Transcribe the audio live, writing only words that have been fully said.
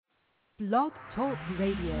Blog Talk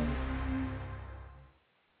Radio.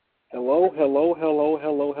 Hello, hello, hello,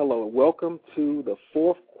 hello, hello. Welcome to the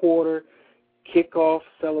fourth quarter kickoff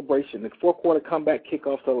celebration, the fourth quarter comeback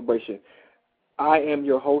kickoff celebration. I am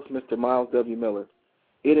your host, Mr. Miles W. Miller.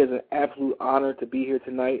 It is an absolute honor to be here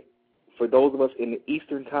tonight. For those of us in the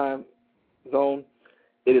Eastern time zone,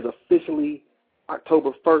 it is officially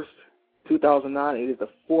October 1st, 2009. It is the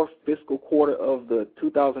fourth fiscal quarter of the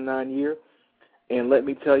 2009 year. And let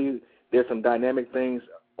me tell you, there's some dynamic things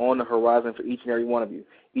on the horizon for each and every one of you,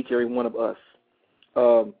 each and every one of us.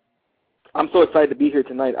 I'm so excited to be here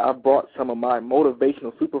tonight. I brought some of my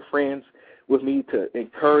motivational super friends with me to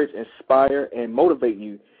encourage, inspire, and motivate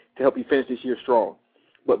you to help you finish this year strong.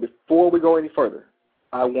 But before we go any further,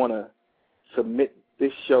 I want to submit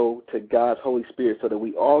this show to God's Holy Spirit so that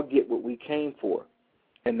we all get what we came for,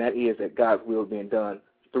 and that is that God's will is being done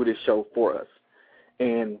through this show for us.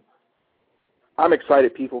 And I'm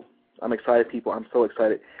excited, people. I'm so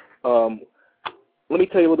excited. Let me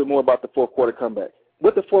tell you a little bit more about the fourth quarter comeback.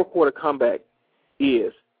 What the fourth quarter comeback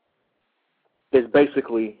is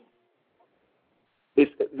basically,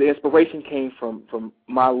 the inspiration came from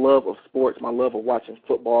my love of sports, my love of watching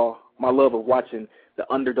football, my love of watching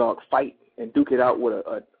the underdog fight and duke it out with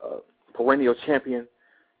a perennial champion,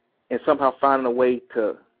 and somehow finding a way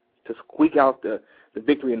to squeak out the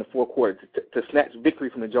victory in the fourth quarter, to snatch victory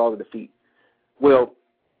from the jaws of defeat. Well,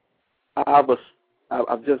 I've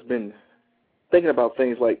just been thinking about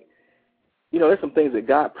things like, there's some things that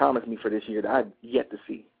God promised me for this year that I've yet to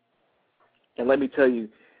see. And let me tell you,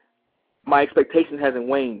 my expectation hasn't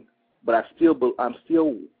waned, but I'm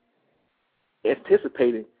still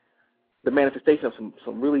anticipating the manifestation of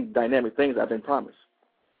some really dynamic things I've been promised.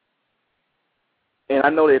 And I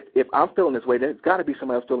know that if I'm feeling this way, there's got to be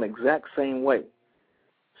somebody else feeling the exact same way.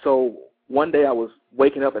 So one day I was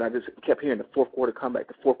waking up and I just kept hearing the fourth quarter comeback.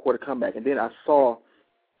 And then I saw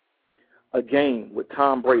a game with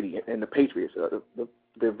Tom Brady and the Patriots,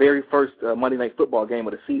 the very first Monday Night Football game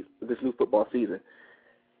of this new football season.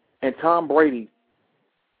 And Tom Brady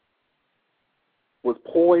was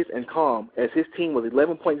poised and calm as his team was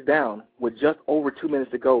 11 points down with just over 2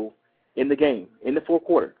 minutes to go in the game, in the fourth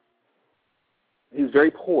quarter. He was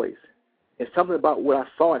very poised. And something about what I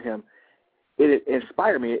saw in him, it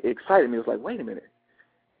inspired me, it excited me. It was like, wait a minute.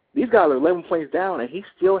 These guys are 11 points down, and he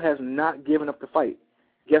still has not given up the fight.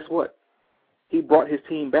 Guess what? He brought his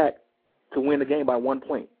team back to win the game by 1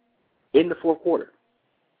 point in the fourth quarter.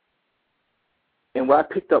 And what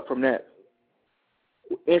I picked up from that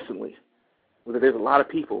instantly was that there's a lot of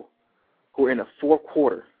people who are in the fourth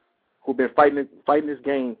quarter who've been fighting this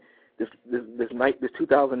game this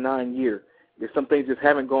 2009 year. There's some things just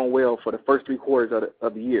haven't gone well for the first 3 quarters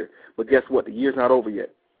of the year. But guess what? The year's not over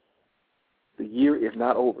yet. The year is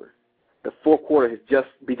not over. The fourth quarter has just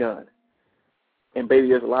begun. And, baby,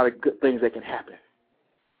 there's a lot of good things that can happen.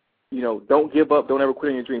 Don't give up. Don't ever quit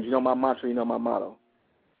on your dreams. You know my mantra. You know my motto.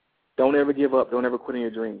 Don't ever give up. Don't ever quit on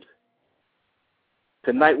your dreams.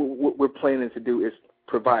 Tonight, what we're planning to do is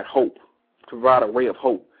provide hope, provide a ray of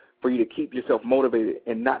hope for you to keep yourself motivated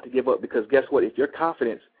and not to give up. Because guess what? If your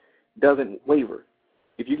confidence doesn't waver,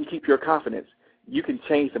 if you can keep your confidence, you can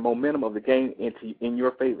change the momentum of the game in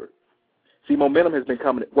your favor. See, momentum has been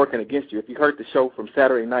working against you. If you heard the show from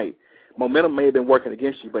Saturday night, momentum may have been working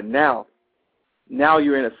against you, but now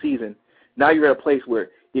you're in a season, now you're at a place where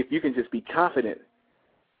if you can just be confident,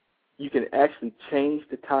 you can actually change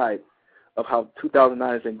the tide of how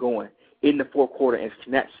 2009 has been going in the fourth quarter and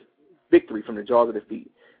snatch victory from the jaws of defeat.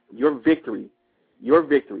 Your victory, your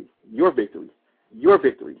victory, your victory, your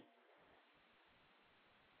victory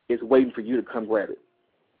is waiting for you to come grab it.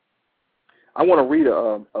 I want to read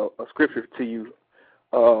a scripture to you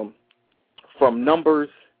from Numbers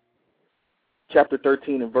chapter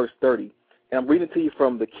 13 and verse 30. And I'm reading to you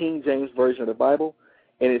from the King James Version of the Bible,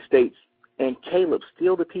 and it states, "And Caleb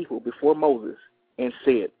stilled the people before Moses and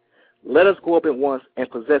said, 'Let us go up at once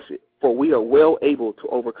and possess it, for we are well able to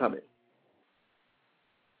overcome it.'"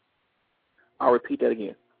 I'll repeat that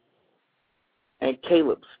again. "And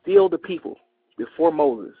Caleb stilled the people before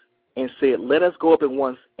Moses and said, 'Let us go up at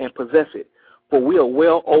once and possess it, for we are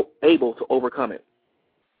well able to overcome it.'"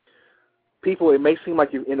 People, it may seem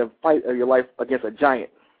like you're in a fight of your life against a giant.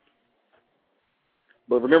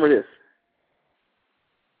 But remember this.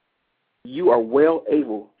 You are well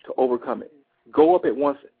able to overcome it. Go up at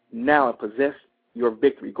once now and possess your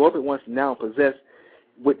victory. Go up at once now and possess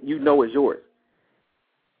what you know is yours.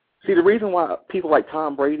 See, the reason why people like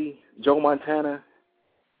Tom Brady, Joe Montana,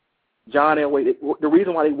 John Elway, the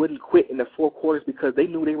reason why they wouldn't quit in the fourth quarter is because they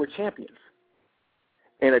knew they were champions.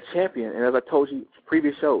 And a champion, and as I told you in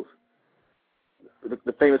previous shows,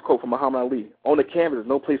 the famous quote from Muhammad Ali, on the canvas is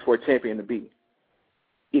no place for a champion to be.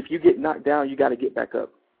 If you get knocked down, you got to get back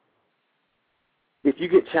up. If you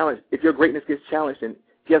get challenged, if your greatness gets challenged, then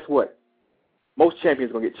guess what? Most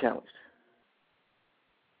champions are going to get challenged.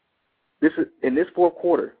 In this fourth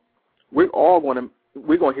quarter, we're going to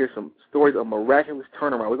hear some stories of miraculous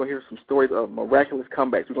turnaround. We're going to hear some stories of miraculous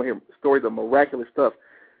comebacks. We're going to hear stories of miraculous stuff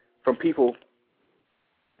from people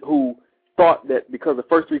who thought that because the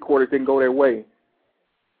first three quarters didn't go their way,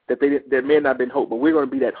 that there may not have been hope. But we're going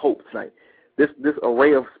to be that hope tonight. This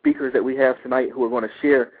array of speakers that we have tonight who are going to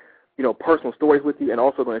share, personal stories with you, and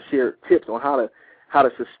also going to share tips on how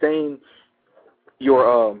to sustain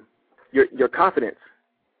your confidence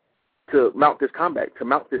to mount this comeback, to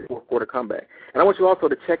mount this fourth quarter comeback. And I want you also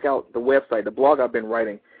to check out the website, the blog I've been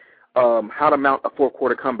writing, how to mount a fourth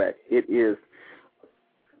quarter comeback. It is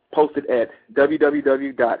posted at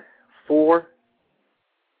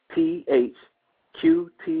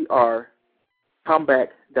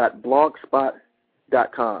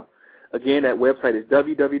www.4thqtrcomeback.blogspot.com. Again, that website is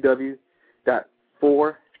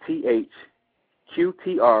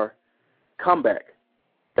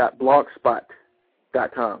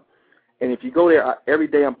www.4thqtrcomeback.blogspot.com. And if you go there, every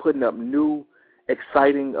day I'm putting up new,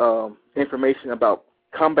 exciting information about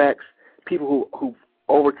comebacks, people who've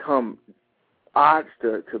overcome odds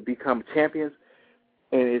to become champions.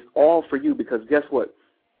 And it's all for you because guess what?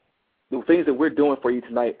 The things that we're doing for you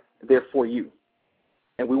tonight, they're for you.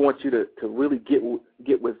 And we want you to really get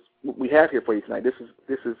with what we have here for you tonight. This is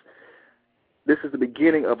the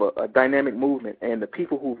beginning of a dynamic movement, and the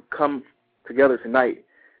people who come together tonight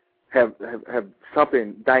have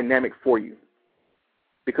something dynamic for you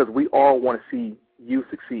because we all want to see you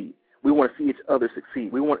succeed. We want to see each other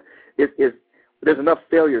succeed. There's enough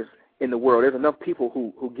failures in the world. There's enough people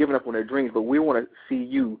who've given up on their dreams, but we want to see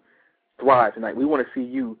you thrive tonight. We want to see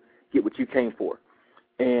you get what you came for.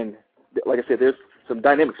 And like I said, there's some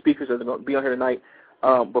dynamic speakers that are going to be on here tonight.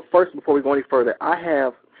 But first, before we go any further, I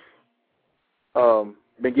have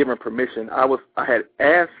been given permission. I had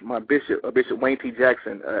asked my Bishop Wayne T.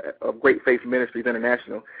 Jackson of Great Faith Ministries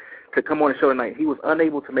International to come on the show tonight. He was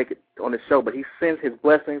unable to make it on the show, but he sends his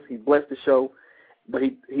blessings. He blessed the show, but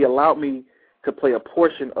he allowed me to play a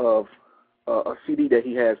portion of a CD that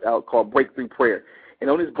he has out called Breakthrough Prayer. And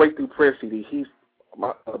on this Breakthrough Prayer CD,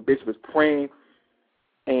 Bishop is praying,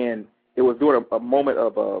 and it was during a moment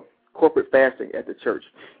of corporate fasting at the church,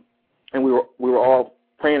 and we were all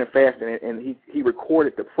praying and fasting, and he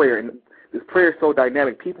recorded the prayer. And this prayer is so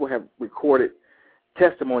dynamic. People have recorded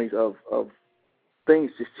testimonies of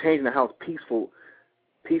things just changing the house, peaceful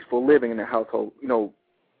living in the household.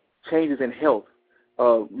 Changes in health,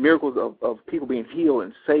 miracles of people being healed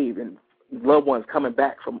and saved, and loved ones coming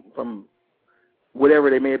back from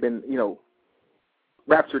whatever they may have been,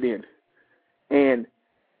 raptured in. And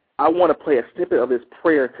I want to play a snippet of this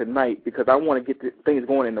prayer tonight because I want to get things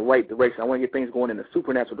going in the right direction. I want to get things going in the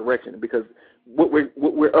supernatural direction because what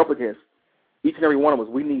we're up against, each and every one of us,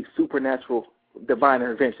 we need supernatural divine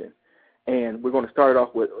intervention. And we're going to start it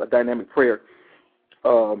off with a dynamic prayer,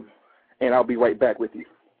 and I'll be right back with you.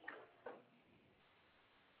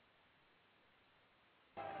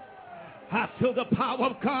 I feel the power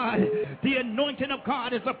of God. The anointing of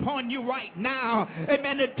God is upon you right now.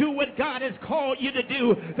 Amen. To do what God has called you to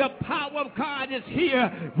do. The power of God is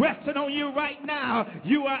here, resting on you right now.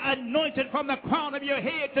 You are anointed from the crown of your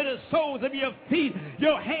head to the soles of your feet.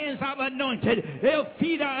 Your hands are anointed. Your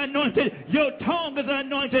feet are anointed. Your tongue is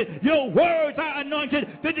anointed. Your words are anointed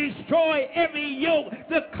to destroy every yoke,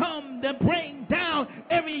 to come to bring down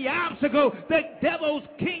every obstacle. The devil's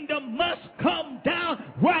kingdom must come down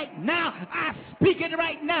right now. I speak it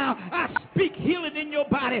right now. I speak healing in your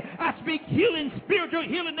body. I speak healing, spiritual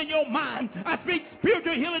healing in your mind. I speak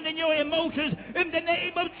spiritual healing in your emotions. In the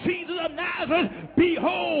name of Jesus of Nazareth, be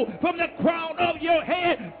whole from the crown of your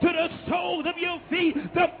head to the soles of your feet.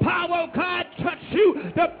 The power of God touch you.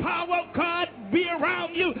 The power of God be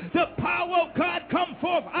around you. The power of God come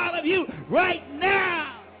forth out of you right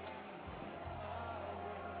now.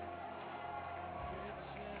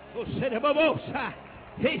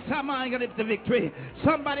 Hey, somebody got the victory.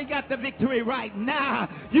 Somebody got the victory right now.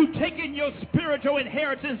 You taking your spiritual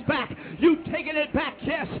inheritance back. You taking it back,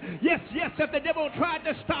 yes. Yes, if the devil tried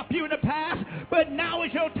to stop you in the past, but now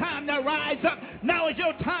is your time to rise up. Now is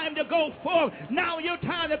your time to go forth. Now is your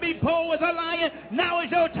time to be bold as a lion. Now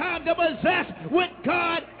is your time to possess what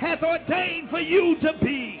God has ordained for you to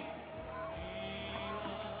be.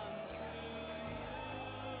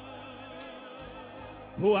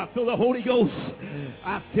 Oh, I feel the Holy Ghost.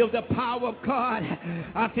 I feel the power of God.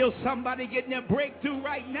 I feel somebody getting their breakthrough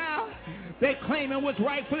right now. They're claiming what's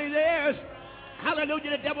rightfully theirs.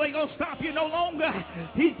 Hallelujah. The devil ain't going to stop you no longer.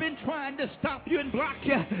 He's been trying to stop you and block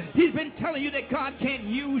you. He's been telling you that God can't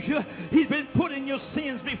use you. He's been putting your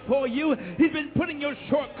sins before you. He's been putting your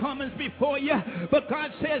shortcomings before you. But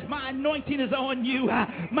God says, my anointing is on you.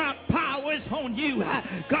 My power is on you.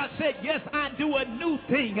 God said, yes, I do a new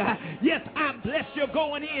thing. Yes, I bless your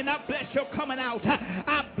going in. I bless your coming out.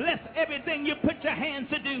 I bless everything you put your hands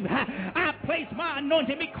to do. I place my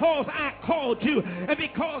anointing because I called you. And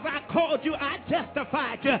because I called you, I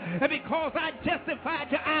justified you. And because I justified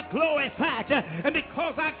you, I glorified you. And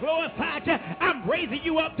because I glorified you, I'm raising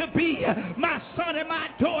you up to be my son and my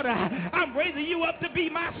daughter. I'm raising you up to be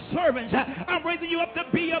my servants. I'm raising you up to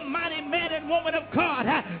be a mighty man and woman of God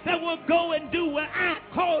that will go and do what I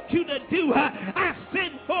called you to do. I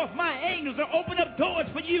send forth my angels to open up doors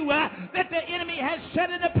for you that the enemy has shut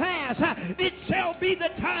in the past. It shall be the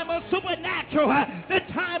time of supernatural, the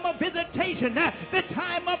time of visitation, the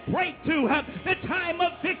time of breakthrough, the time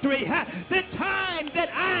of victory, the time that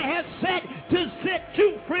I have set to set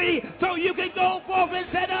you free so you can go forth and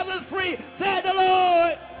set others free, said the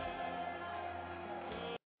Lord.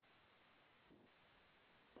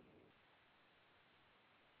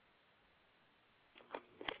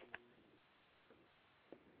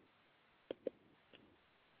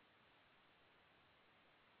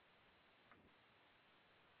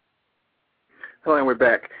 Hello, and we're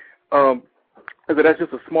back. That's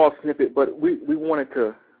just a small snippet, but we wanted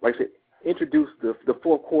to, like I said, introduce the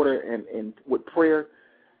fourth quarter and with prayer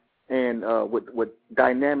and with a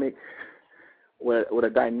dynamic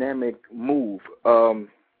move. And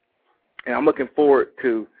I'm looking forward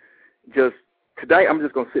to just today. I'm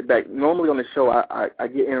just going to sit back. Normally on the show, I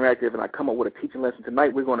get interactive and I come up with a teaching lesson.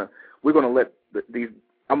 Tonight we're gonna let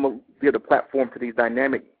I'm gonna give the platform to these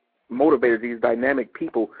dynamic motivators, these dynamic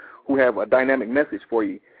people who have a dynamic message for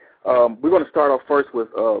you. We're going to start off first with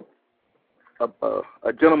a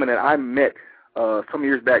gentleman that I met some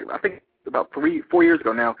years back. I think about 4 years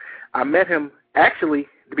ago now. I met him, actually,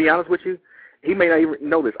 to be honest with you, he may not even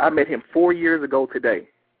know this. I met him 4 years ago today.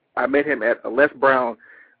 I met him at a Les Brown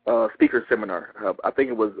speaker seminar. I think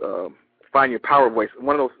it was Find Your Power Voice,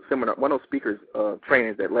 one of those speakers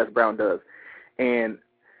trainings that Les Brown does. And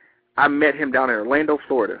I met him down in Orlando,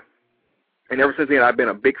 Florida. And ever since then, I've been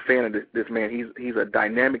a big fan of this man. He's a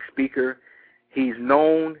dynamic speaker. He's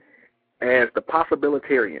known as the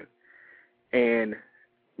Possibilitarian. And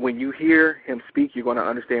when you hear him speak, you're going to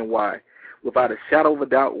understand why. Without a shadow of a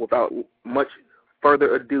doubt, without much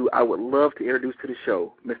further ado, I would love to introduce to the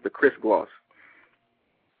show Mr. Chris Gloss.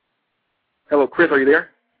 Hello, Chris, are you there?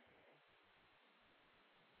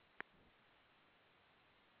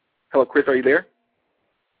 Hello, Chris, are you there?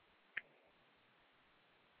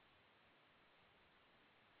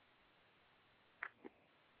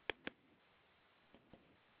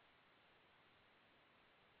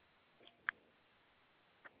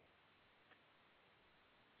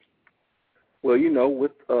 Well, you know,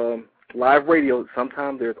 with live radio,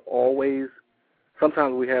 sometimes we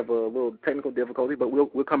have a little technical difficulty, but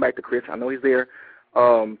we'll come back to Chris. I know he's there.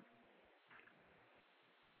 We'll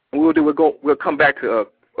come back to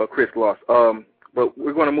Chris Gloss. But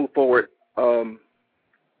we're going to move forward.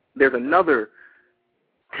 There's another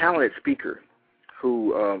talented speaker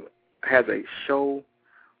who has a show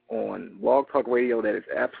on Blog Talk Radio that is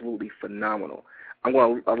absolutely phenomenal. I'm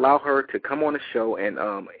going to allow her to come on the show and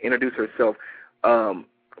introduce herself.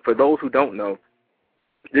 For those who don't know,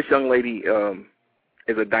 this young lady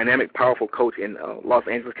is a dynamic, powerful coach in Los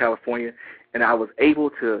Angeles, California, and I was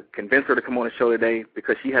able to convince her to come on the show today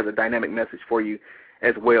because she has a dynamic message for you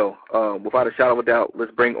as well. Without a shadow of a doubt,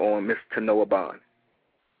 let's bring on Miss Tonoa Bond.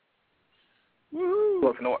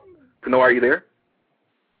 Hello, Tonoa, are you there?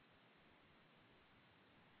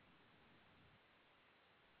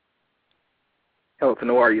 Hello,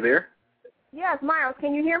 Tonoa, are you there? Yes, Miles,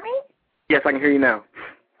 can you hear me? Yes, I can hear you now.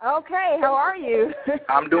 Okay, how are you?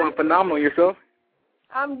 I'm doing phenomenal. Yourself?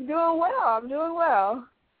 I'm doing well.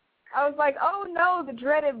 I was like, oh no, the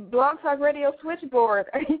dreaded Blog Talk Radio switchboard.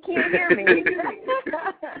 You can't hear me.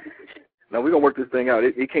 No, we're going to work this thing out.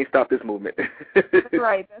 It can't stop this movement. That's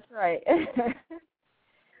right.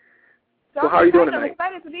 So how are you doing tonight? I'm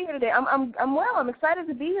excited to be here today. I'm well. I'm excited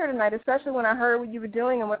to be here tonight, especially when I heard what you were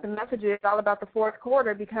doing and what the message is all about the fourth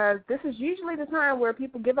quarter, because this is usually the time where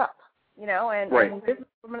people give up, you know, and this is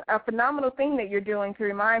a phenomenal thing that you're doing to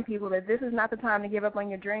remind people that this is not the time to give up on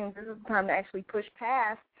your dreams. This is the time to actually push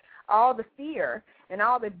past all the fear and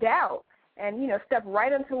all the doubt and, you know, step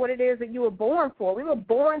right into what it is that you were born for. We were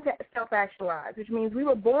born to self-actualize, which means we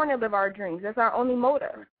were born to live our dreams. That's our only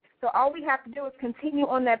motive. So all we have to do is continue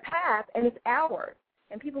on that path, and it's ours.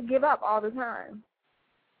 And people give up all the time.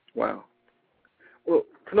 Wow. Well,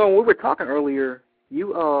 Tonoa, when we were talking earlier, you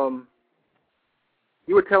were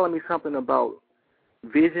telling me something about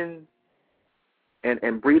vision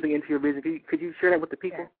and breathing into your vision. Could you share that with the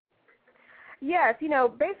people? Yes,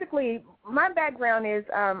 basically my background is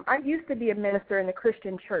I used to be a minister in the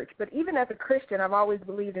Christian church, but even as a Christian, I've always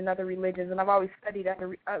believed in other religions, and I've always studied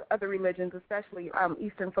other religions, especially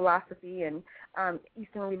Eastern philosophy and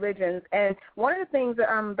Eastern religions. And one of the things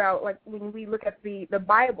that about, like, when we look at the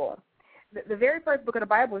Bible, the very first book of the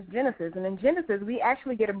Bible is Genesis, and in Genesis we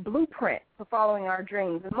actually get a blueprint for following our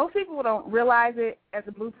dreams. And most people don't realize it as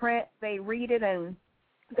a blueprint. They read it and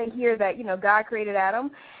they hear that, God created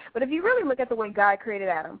Adam. But if you really look at the way God created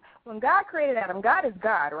Adam, when God created Adam, God is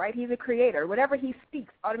God, right? He's a creator. Whatever he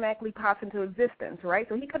speaks automatically pops into existence, right?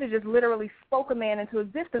 So he could have just literally spoke a man into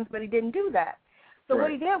existence, but he didn't do that. So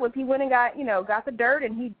what he did was he went and got the dirt,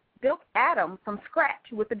 and he built Adam from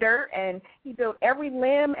scratch with the dirt, and he built every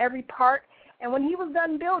limb, every part. And when he was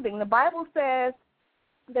done building, the Bible says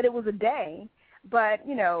that it was a day, but,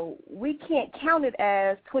 we can't count it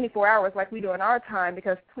as 24 hours like we do in our time,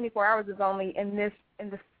 because 24 hours is only in the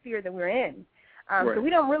sphere that we're in. So we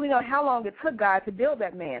don't really know how long it took God to build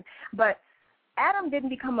that man. But Adam didn't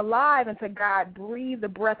become alive until God breathed the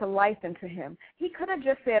breath of life into him. He could have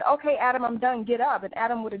just said, okay, Adam, I'm done, get up. And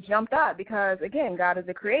Adam would have jumped up because, again, God is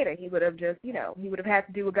the creator. He would have just, he would have had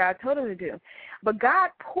to do what God told him to do. But God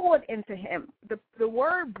poured into him. The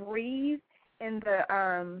word breathe in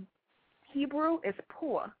the Hebrew is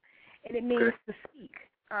pour, and it means to speak.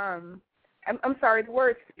 I'm sorry, the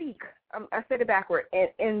word speak, I said it backward.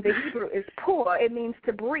 In the Hebrew is pour. It means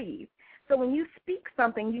to breathe. So when you speak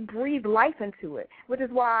something, you breathe life into it, which is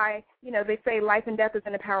why, they say life and death is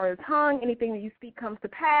in the power of the tongue. Anything that you speak comes to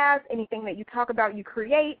pass. Anything that you talk about, you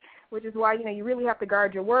create, which is why, you really have to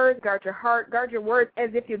guard your words, guard your heart, guard your words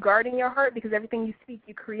as if you're guarding your heart, because everything you speak,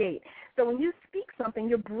 you create. So when you speak something,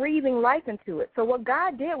 you're breathing life into it. So what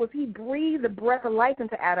God did was he breathed the breath of life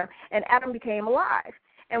into Adam, and Adam became alive.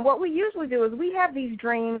 And what we usually do is we have these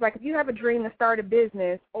dreams, like if you have a dream to start a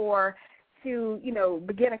business or to,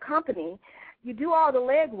 begin a company, you do all the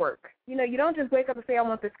legwork. You don't just wake up and say, I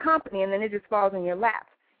want this company, and then it just falls in your lap.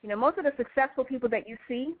 Most of the successful people that you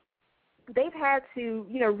see, they've had to,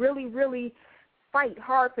 really, really fight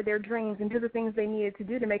hard for their dreams and do the things they needed to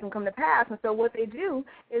do to make them come to pass. And so what they do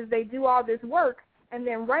is they do all this work, and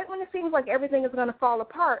then right when it seems like everything is going to fall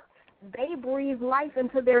apart, they breathe life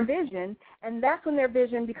into their vision, and that's when their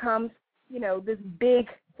vision becomes, this big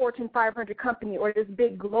Fortune 500 company or this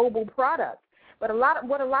big global product. But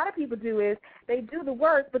what a lot of people do is they do the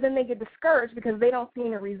work, but then they get discouraged because they don't see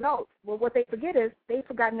any results. Well, what they forget is they've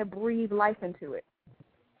forgotten to breathe life into it.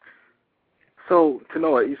 So,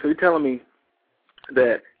 Tonoa, so you're telling me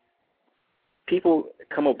that people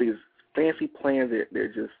come up with these fancy plans, they're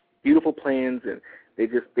just beautiful plans, and they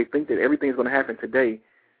think that everything's going to happen today,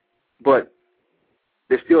 but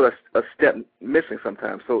there's still a step missing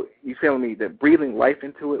sometimes. So you're telling me that breathing life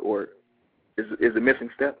into it or is a missing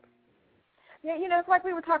step? Yeah, it's like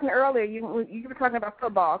we were talking earlier. You were talking about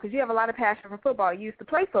football because you have a lot of passion for football. You used to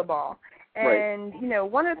play football. And,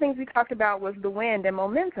 one of the things we talked about was the wind and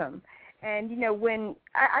momentum. And, when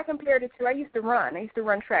I compared it to, I used to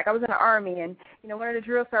run track. I was in the Army, and, one of the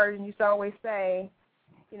drill sergeants used to always say,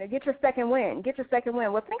 get your second wind, get your second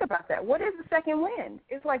wind. Well, think about that. What is the second wind?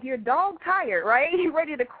 It's like you're dog tired, right? You're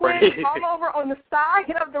ready to quit, fall over on the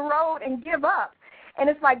side of the road and give up. And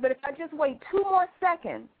it's like, but if I just wait 2 more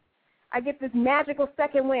seconds, I get this magical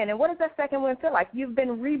second wind. And what does that second wind feel like? You've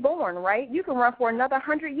been reborn, right? You can run for another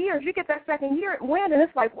 100 years. You get that second wind, and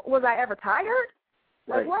it's like, was I ever tired?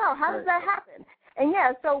 Like, wow, how does that happen? And,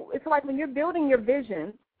 so it's like when you're building your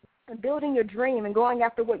vision and building your dream and going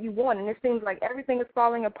after what you want, and it seems like everything is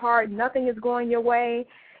falling apart, nothing is going your way,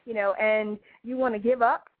 and you want to give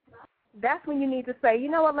up, that's when you need to say,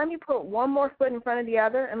 you know what, let me put one more foot in front of the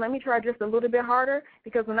other and let me try just a little bit harder,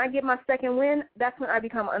 because when I get my second win, that's when I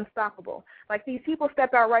become unstoppable. Like these people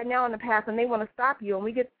step out right now in the path and they want to stop you,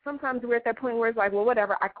 and sometimes we're at that point where it's like, well,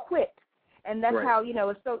 whatever, I quit. And that's how,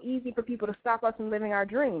 it's so easy for people to stop us from living our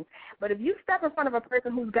dreams. But if you step in front of a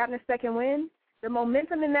person who's gotten a second win, the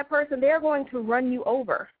momentum in that person, they're going to run you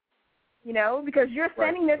over, because you're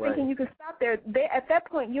standing there thinking you can stop there. At that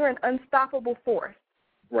point, you're an unstoppable force.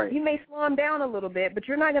 Right. You may slow them down a little bit, but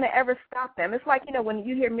you're not going to ever stop them. It's like, when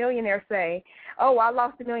you hear millionaires say, oh, I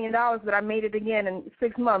lost $1 million, but I made it again in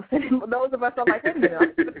 6 months. And those of us are like, wait a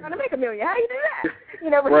minute, I'm trying to make $1 million. How do you do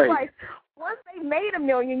that? But it's like, once they made $1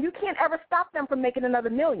 million, you can't ever stop them from making another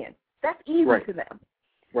 $1 million. That's easy to them.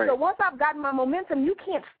 Right. So once I've gotten my momentum, you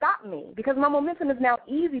can't stop me because my momentum is now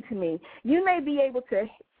easy to me. You may be able to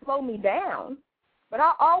slow me down, but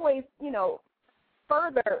I'll always,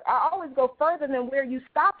 further. I always go further than where you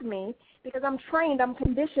stopped me because I'm trained, I'm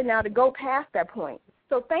conditioned now to go past that point.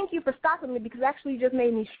 So thank you for stopping me because actually you just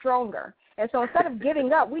made me stronger. And so instead of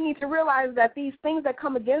giving up, we need to realize that these things that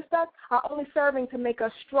come against us are only serving to make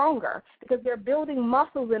us stronger because they're building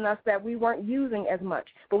muscles in us that we weren't using as much.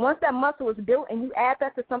 But once that muscle is built and you add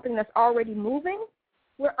that to something that's already moving,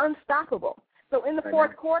 we're unstoppable. So in the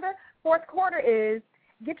fourth quarter is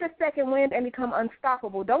get your second wind and become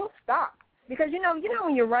unstoppable. Don't stop. Because, you know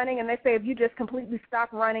when you're running and they say if you just completely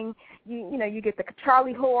stop running, you get the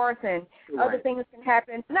Charlie horse and other things can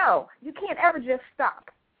happen. No, you can't ever just stop.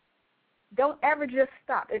 Don't ever just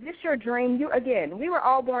stop. If it's your dream, we were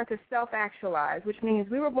all born to self-actualize, which means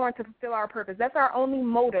we were born to fulfill our purpose. That's our only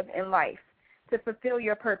motive in life, to fulfill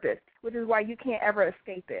your purpose, which is why you can't ever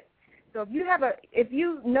escape it. So if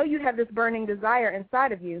you know you have this burning desire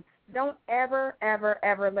inside of you, don't ever, ever,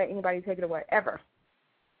 ever let anybody take it away, ever,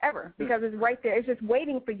 because it's right there. It's just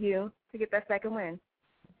waiting for you to get that second win.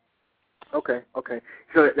 Okay.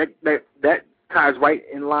 So that ties right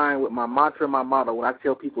in line with my mantra and my motto when I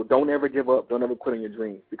tell people don't ever give up, don't ever quit on your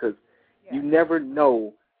dreams, because you never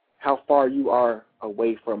know how far you are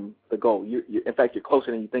away from the goal. In fact, you're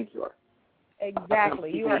closer than you think you are.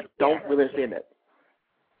 Exactly. You don't really understand that.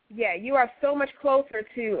 Yeah, you are so much closer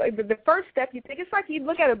to the first step you take. It's like you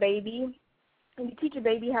look at a baby and you teach a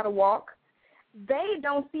baby how to walk. They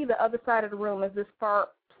don't see the other side of the room as this far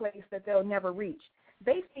place that they'll never reach.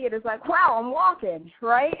 They see it as like, wow, I'm walking,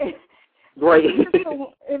 right? Right.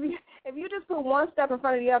 If you just put one step in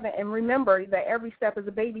front of the other and remember that every step is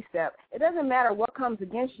a baby step, it doesn't matter what comes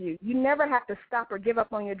against you. You never have to stop or give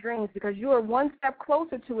up on your dreams because you are one step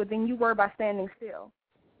closer to it than you were by standing still.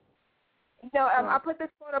 I put this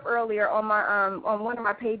quote up earlier on my on one of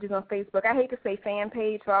my pages on Facebook. I hate to say fan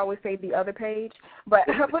page, so I always say the other page, but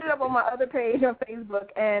I put it up on my other page on Facebook,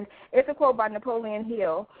 and it's a quote by Napoleon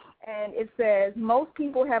Hill, and it says, most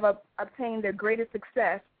people have obtained their greatest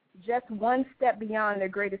success just one step beyond their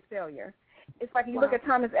greatest failure. It's like you look at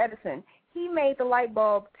Thomas Edison. He made the light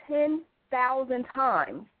bulb 10,000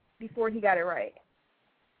 times before he got it right.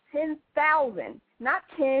 10,000, not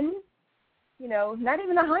 10, not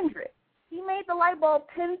even 100. He made the light bulb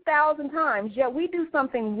 10,000 times, yet we do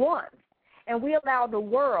something once, and we allow the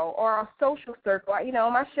world or our social circle.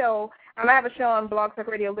 My show, I have a show on Blog Talk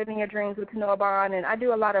Radio, Living Your Dreams with Tonoa Bond, and I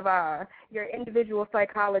do a lot of your individual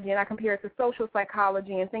psychology, and I compare it to social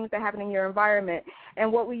psychology and things that happen in your environment. And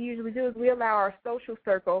what we usually do is we allow our social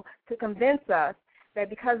circle to convince us that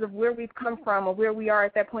because of where we've come from or where we are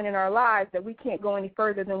at that point in our lives, that we can't go any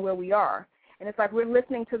further than where we are. And it's like we're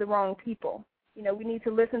listening to the wrong people. We need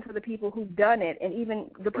to listen to the people who've done it, and even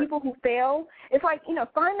the people who fail. It's like,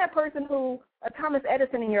 find that person Thomas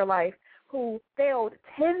Edison in your life, who failed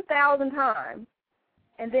 10,000 times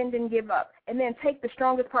and then didn't give up, and then take the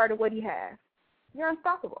strongest part of what he has. You're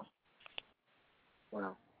unstoppable.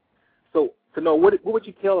 Wow. So know what would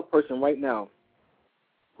you tell a person right now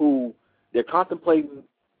who they're contemplating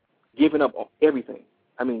giving up on everything?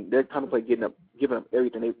 I mean, they're contemplating giving up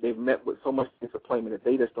everything. They've met with so much disappointment that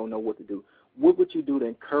they just don't know what to do. What would you do to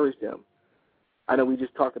encourage them? I know we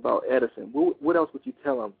just talked about Edison. What else would you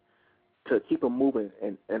tell them to keep them moving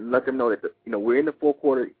and let them know that we're in the fourth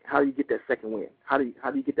quarter? How do you get that second win? How do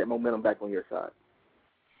you get that momentum back on your side?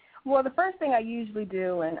 Well, the first thing I usually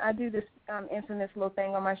do, and I do this infamous little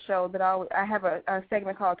thing on my show that I have a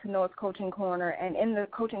segment called Tonoa's Coaching Corner, and in the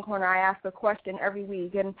Coaching Corner I ask a question every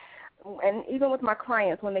week, and even with my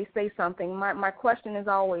clients when they say something, my question is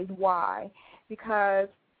always why, because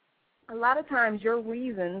a lot of times your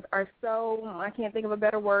reasons are so, I can't think of a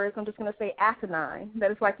better word, so I'm just going to say asinine,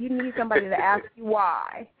 that it's like you need somebody to ask you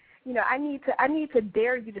why. I need to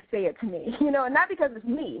dare you to say it to me, and not because it's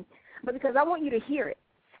me, but because I want you to hear it.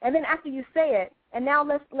 And then after you say it, and now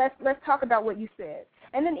let's talk about what you said.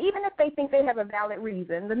 And then even if they think they have a valid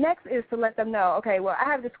reason, the next is to let them know, okay, well, I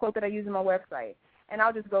have this quote that I use on my website, and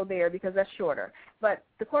I'll just go there because that's shorter. But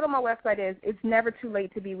the quote on my website is, it's never too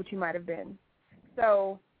late to be what you might have been.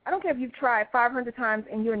 So I don't care if you've tried 500 times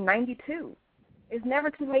and you're 92. It's never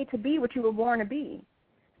too late to be what you were born to be.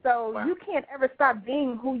 So you can't ever stop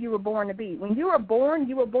being who you were born to be. When you were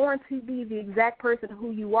born to be the exact person who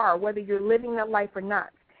you are, whether you're living that life or not.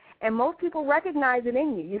 And most people recognize it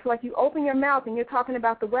in you. It's like you open your mouth and you're talking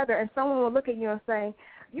about the weather, and someone will look at you and say,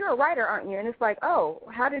 you're a writer, aren't you? And it's like, oh,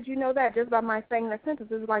 how did you know that just by my saying that sentence?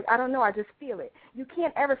 It's like, I don't know, I just feel it. You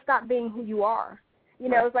can't ever stop being who you are.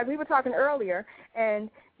 It's like we were talking earlier, and,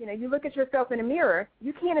 you look at yourself in a mirror,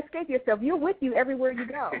 you can't escape yourself. You're with you everywhere you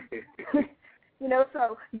go. You know,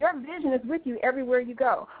 so your vision is with you everywhere you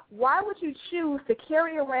go. Why would you choose to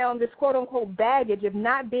carry around this quote-unquote baggage of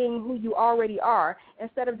not being who you already are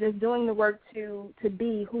instead of just doing the work to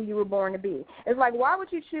be who you were born to be? It's like, why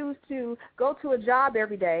would you choose to go to a job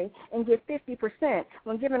every day and get 50%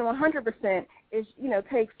 when given 100% is,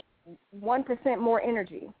 takes 1% more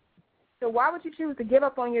energy? So why would you choose to give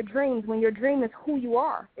up on your dreams when your dream is who you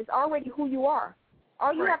are? It's already who you are.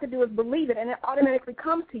 All you have to do is believe it, and it automatically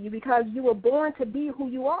comes to you because you were born to be who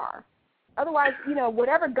you are. Otherwise,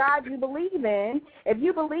 whatever God you believe in, if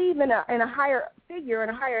you believe in a higher figure and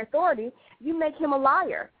a higher authority, you make him a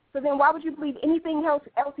liar. So then why would you believe anything else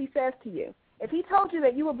he says to you? If he told you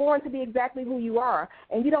that you were born to be exactly who you are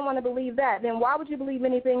and you don't want to believe that, then why would you believe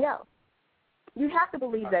anything else? You have to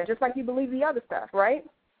believe that, just like you believe the other stuff, right?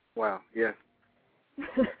 Wow, yeah.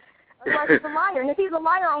 Otherwise, he's a liar. And if he's a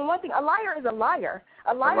liar on one thing, a liar is a liar.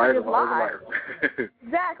 A liar is lies.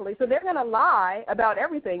 Exactly. So they're going to lie about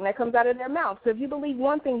everything that comes out of their mouth. So if you believe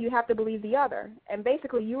one thing, you have to believe the other. And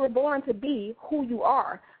basically, you were born to be who you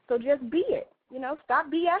are. So just be it. Stop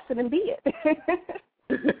BSing and be it.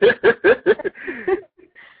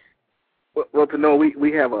 Well, Tonoa,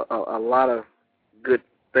 we have a lot of good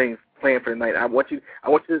things planned for tonight. I want you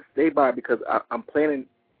to stay by because I'm planning.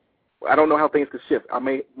 I don't know how things could shift. I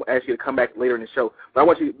may ask you to come back later in the show. But I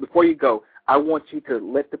want you, before you go, I want you to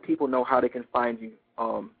let the people know how they can find you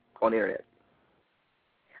on the Internet.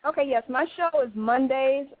 Okay, yes. My show is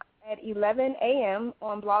Mondays at 11 a.m.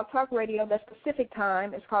 on Blog Talk Radio. That's Pacific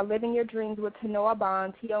time. It's called Living Your Dreams with Tonoa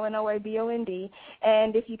Bond, Tonoabond.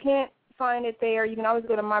 And if you can't find it there, you can always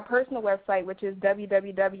go to my personal website, which is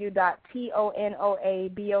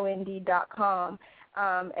www.tonoabond.com.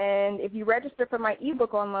 And if you register for my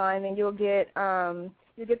ebook online, then you'll get the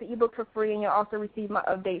ebook for free, and you'll also receive my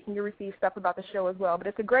updates, and you'll receive stuff about the show as well. But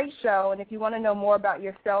it's a great show, and if you want to know more about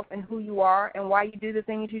yourself and who you are and why you do the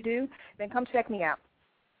things you do, then come check me out.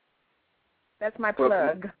 That's my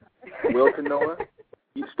plug. Well, Tonoa,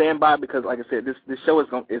 you stand by because, like I said, this show is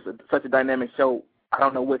such a dynamic show. I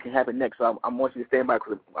don't know what can happen next, so I want you to stand by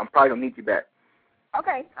because I'm probably going to need you back.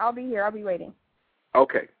 Okay, I'll be here. I'll be waiting.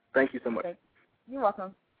 Okay, thank you so much. Okay. You're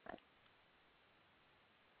welcome.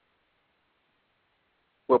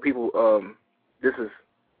 Well, people,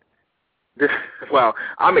 wow,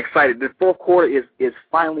 I'm excited. The fourth quarter is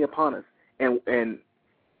finally upon us, and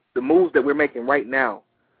the moves that we're making right now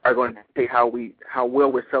are going to take how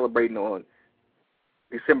well we're celebrating on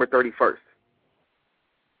December 31st.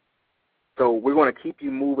 So we're going to keep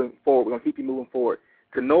you moving forward.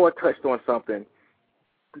 Tonoa touched on something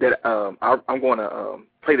that I'm going to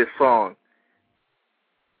play this song.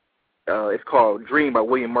 It's called "Dream" by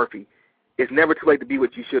William Murphy. It's never too late to be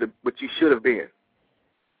what you should have been.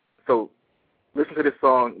 So listen to this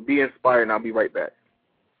song, be inspired, and I'll be right back.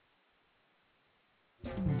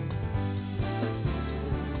 It's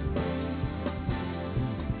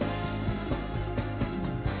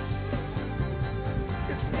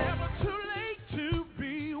never too late to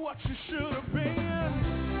be what you should have been.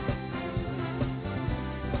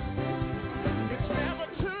 It's never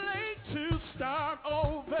too late to start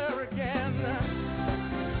over again.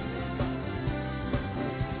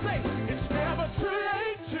 Say, it's never too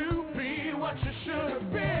late to be what you should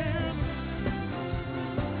have been.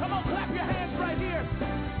 Come on, clap your hands right here.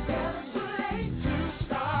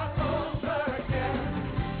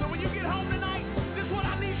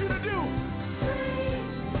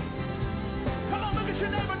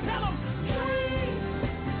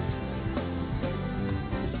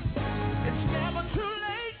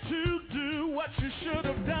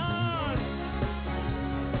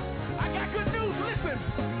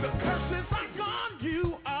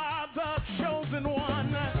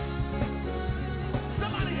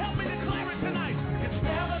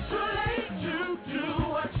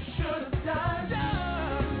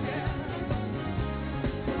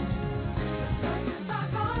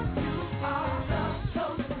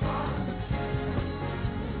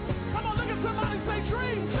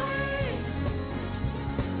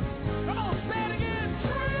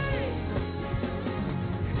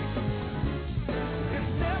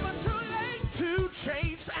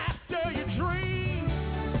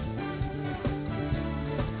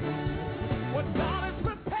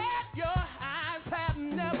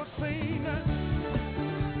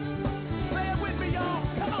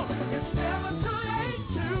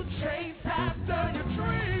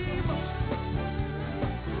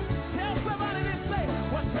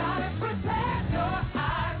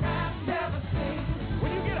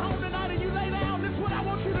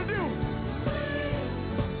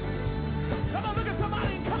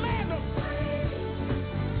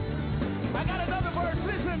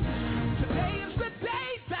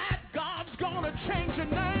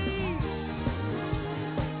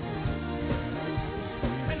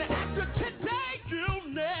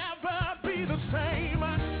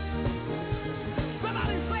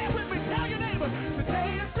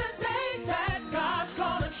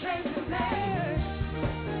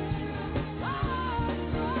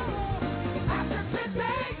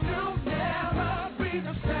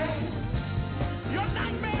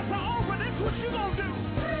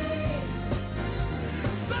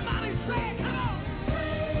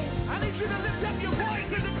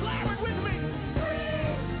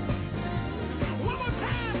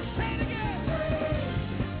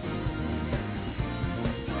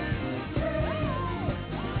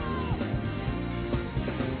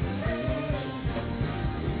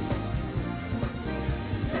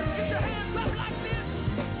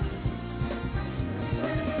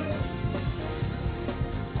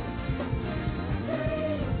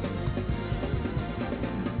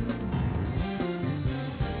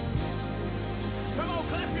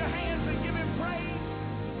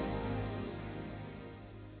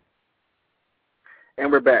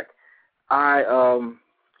 And we're back.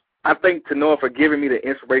 I thank Tonoa for giving me the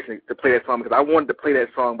inspiration to play that song because I wanted to play that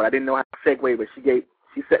song, but I didn't know how to segue, but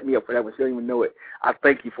she set me up for that one. She didn't even know it. I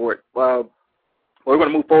thank you for it. We're going to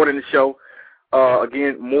move forward in the show.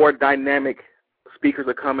 Again, more dynamic speakers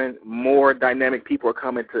are coming. More dynamic people are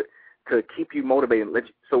coming to keep you motivated.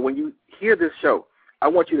 So when you hear this show, I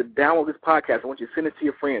want you to download this podcast. I want you to send it to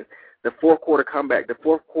your friends. The fourth quarter comeback. The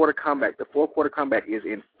fourth quarter comeback is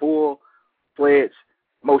in full-fledged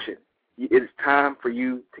motion. It is time for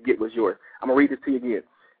you to get what's yours. I'm going to read this to you again.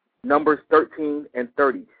 Numbers 13 and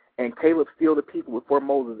 30. And Caleb stilled the people before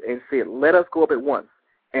Moses and said, let us go up at once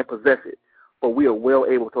and possess it, for we are well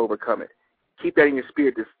able to overcome it. Keep that in your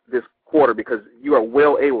spirit this quarter because you are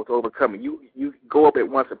well able to overcome it. You go up at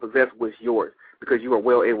once and possess what's yours because you are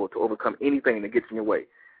well able to overcome anything that gets in your way.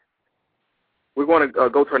 We're going to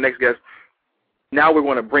go to our next guest. Now we're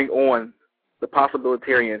going to bring on the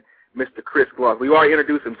Possibilitarian, Mr. Chris Gloss. We already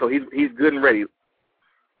introduced him, so he's good and ready.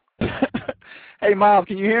 Hey, Miles,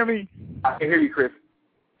 can you hear me? I can hear you, Chris.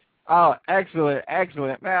 Oh, excellent.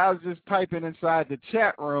 Man, I was just typing inside the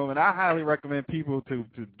chat room, and I highly recommend people to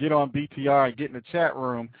get on BTR and get in the chat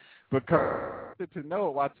room because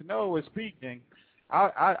while Tonoa was speaking,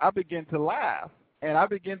 I began to laugh, and I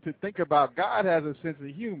began to think about God has a sense of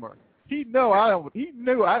humor. He knew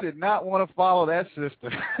I did not want to follow that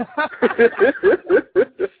system.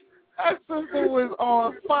 That system was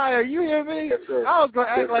on fire. You hear me? Yes, I was going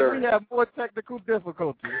to act like we have more technical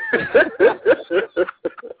difficulties.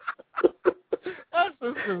 That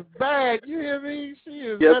system's bad. You hear me? She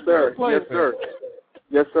is. Yes, sir. Yes, sir.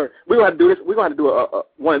 Yes, sir. We're going to do this. We're going to do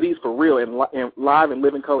one of these for real in live and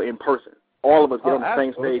living color in person. All of us get on the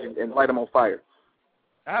same stage and light them on fire.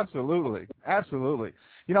 Absolutely.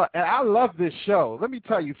 You know, and I love this show. Let me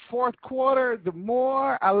tell you, fourth quarter, the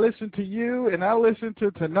more I listen to you and I listen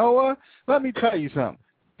to Tonoa, let me tell you something.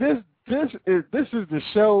 This is the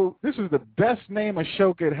show. This is the best name a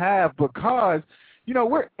show could have because, you know,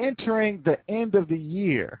 we're entering the end of the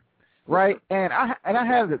year, right? And I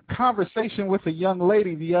had a conversation with a young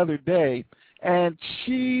lady the other day, and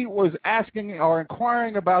she was asking or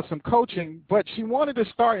inquiring about some coaching, but she wanted to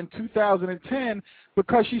start in 2010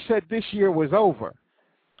 because she said this year was over.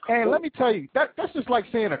 And let me tell you, that's just like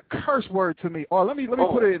saying a curse word to me. Or let me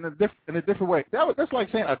put it in a different way. That's like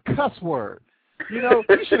saying a cuss word. You know,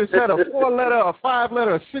 you should have said a 4-letter, a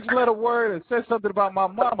 5-letter, a 6-letter word and said something about my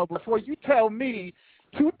mama before you tell me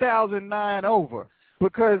 2009 over.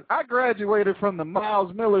 Because I graduated from the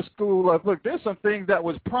Miles Miller School of, look, there's some things that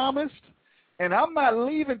was promised, and I'm not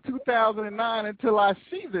leaving 2009 until I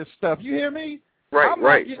see this stuff. You hear me?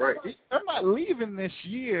 Right. I'm not leaving this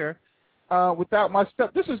year without my stuff.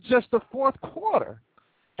 This is just the fourth quarter.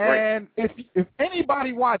 And if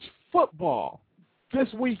anybody watched football this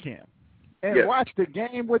weekend and watched the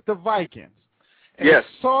game with the Vikings and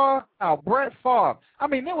saw how Brett Favre, I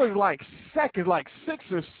mean, there was like 6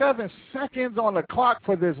 or 7 seconds on the clock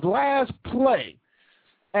for this last play.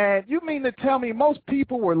 And you mean to tell me most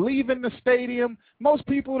people were leaving the stadium? Most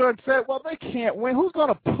people done said, well, they can't win. Who's going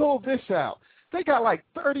to pull this out? They got like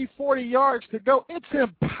 30, 40 yards to go. It's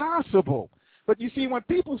impossible. But you see, when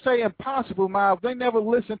people say impossible, Miles, they never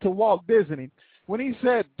listen to Walt Disney when he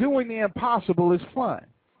said doing the impossible is fun.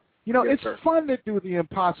 You know, it's fun to do the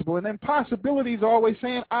impossible, and impossibilities are always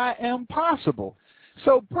saying, I am possible.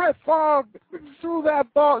 So Brett Favre threw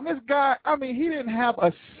that ball, and this guy, I mean, he didn't have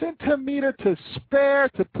a centimeter to spare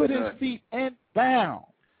to put his feet in bounds.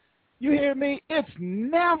 You hear me? It's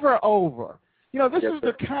never over. You know, this is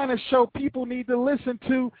the kind of show people need to listen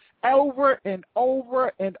to over and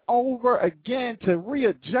over and over again to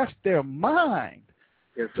readjust their mind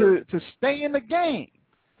to stay in the game.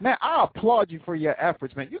 Man, I applaud you for your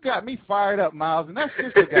efforts, man. You got me fired up, Miles, and that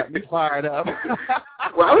sister got me fired up.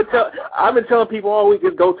 Well, I've been telling people all week,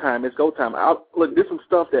 it's go time. Look, there's some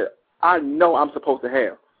stuff that I know I'm supposed to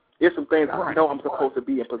have. There's some things I know I'm supposed to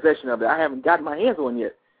be in possession of that I haven't gotten my hands on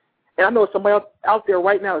yet. And I know somebody else out there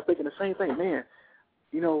right now is thinking the same thing. Man,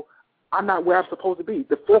 you know, I'm not where I'm supposed to be.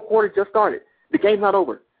 The fourth quarter just started. The game's not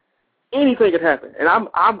over. Anything could happen. And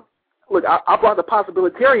Look, I brought the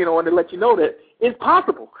Possibilitarian on to let you know that it's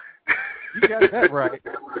possible. You got that right.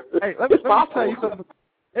 Hey, let me tell you something.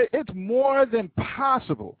 It's more than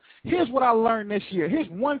possible. Here's what I learned this year. Here's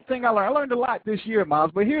one thing I learned. I learned a lot this year,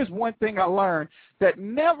 Miles, but here's one thing I learned, that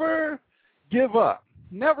never give up.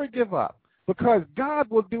 Never give up, because God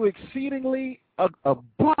will do exceedingly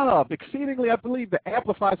above. Exceedingly, I believe the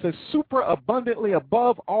Amplified says super abundantly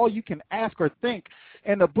above all you can ask or think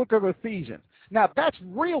in the book of Ephesians. Now, that's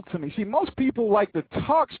real to me. See, most people like to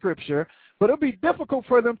talk Scripture, but it'll be difficult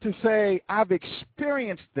for them to say, I've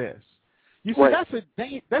experienced this. You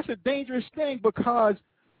see, that's a dangerous thing, because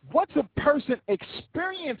once a person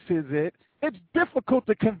experiences it, it's difficult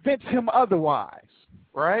to convince him otherwise,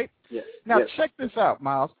 right? Yes. Now, check this out,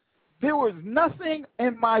 Miles. There was nothing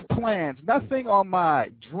in my plans, nothing on my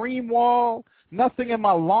dream wall, nothing in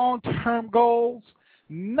my long-term goals,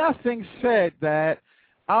 nothing said that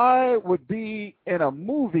I would be in a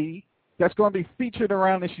movie that's going to be featured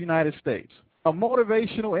around this United States, a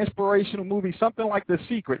motivational, inspirational movie, something like The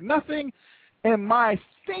Secret. Nothing in my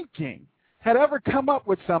thinking had ever come up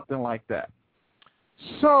with something like that.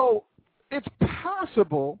 So it's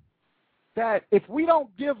possible that if we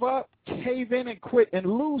don't give up, cave in, and quit, and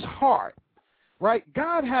lose heart, right?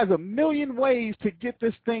 God has a million ways to get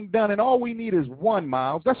this thing done, and all we need is one,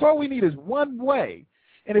 Miles. That's all we need is one way.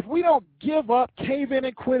 And if we don't give up, cave in,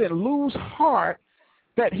 and quit, and lose heart,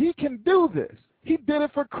 that he can do this. He did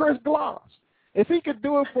it for Chris Gloss. If he could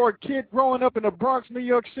do it for a kid growing up in the Bronx, New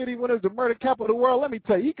York City, when it was the murder capital of the world, let me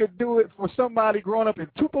tell you, he could do it for somebody growing up in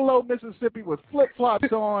Tupelo, Mississippi with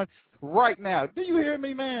flip-flops on right now. Do you hear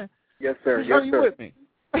me, man? Yes, sir. Are you with me?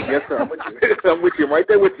 Yes, sir. I'm with you. I'm with you. I'm right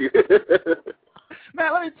there with you.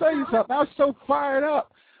 Man, let me tell you something. I was so fired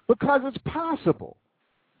up because it's possible.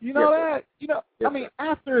 You know that? You know, I mean,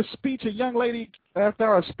 after a speech, a young lady,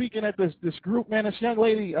 after I was speaking at this group, man, this young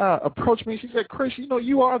lady approached me. She said, Chris, you know,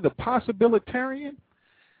 you are the Possibilitarian.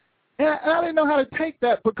 And I didn't know how to take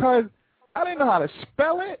that because I didn't know how to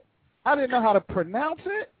spell it. I didn't know how to pronounce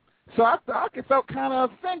it. So I felt kind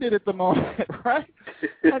of offended at the moment, right?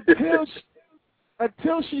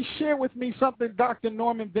 Until she shared with me something Dr.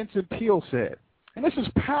 Norman Vincent Peale said. And this is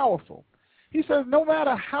powerful. He says, no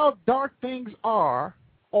matter how dark things are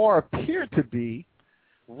or appear to be,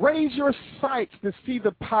 raise your sights to see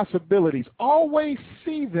the possibilities. Always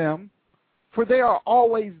see them, for they are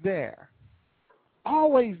always there.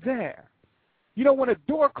 Always there. You know, when a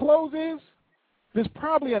door closes, there's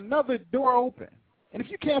probably another door open. And if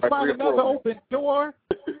you can't find another open door,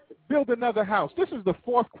 build another house. This is the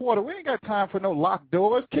fourth quarter. We ain't got time for no locked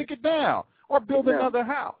doors. Kick it down or build another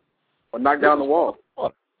house. Or knock down the wall.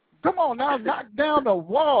 Come on now, knock down the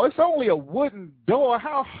wall. It's only a wooden door.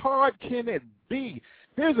 How hard can it be?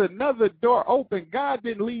 There's another door open. God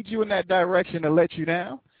didn't lead you in that direction to let you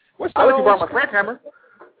down. I let you borrow my sledgehammer.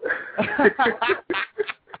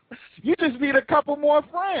 You just need a couple more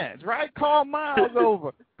friends, right? Call Miles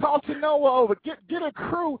over. Call Tonoa over. Get a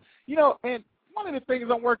crew. You know, and one of the things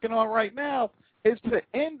I'm working on right now is to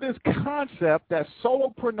end this concept that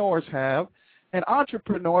solopreneurs have and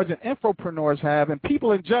entrepreneurs and infopreneurs have and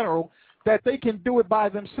people in general that they can do it by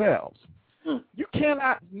themselves. You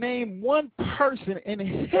cannot name one person in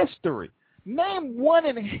history, name one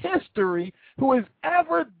in history who has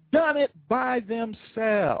ever done it by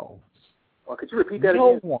themselves. Well, could you repeat that again?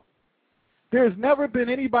 No one. There's never been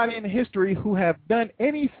anybody in history who have done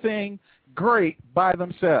anything great by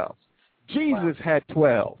themselves. Jesus had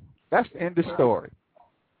 12. That's the end of the story.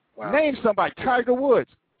 Wow. Name somebody. Tiger Woods,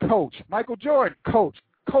 coach. Michael Jordan, coach.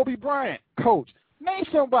 Kobe Bryant, coach. Name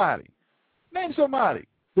somebody. Name somebody.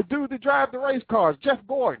 The dude that drives the race cars, Jeff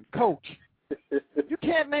Gordon, coach. You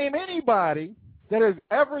can't name anybody that has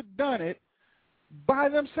ever done it by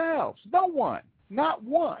themselves. No one. Not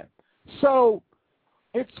one. So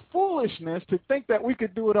it's foolishness to think that we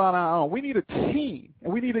could do it on our own. We need a team,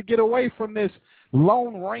 and we need to get away from this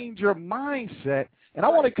Lone Ranger mindset. And I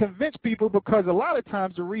want to convince people because a lot of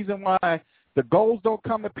times the reason why the goals don't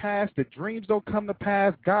come to pass, the dreams don't come to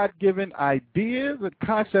pass, God-given ideas and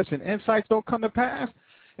concepts and insights don't come to pass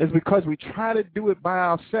is because we try to do it by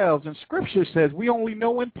ourselves. And Scripture says we only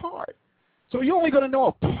know in part. So you're only going to know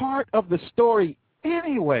a part of the story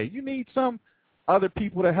anyway. You need some other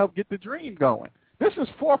people to help get the dream going. This is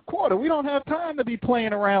fourth quarter. We don't have time to be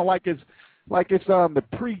playing around like it's the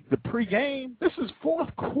pre-game. This is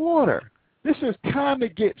fourth quarter. This is time to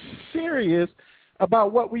get serious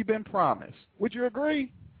about what we've been promised. Would you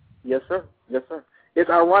agree? Yes, sir. Yes, sir. It's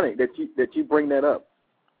ironic that you bring that up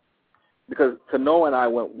because Tonoa and I,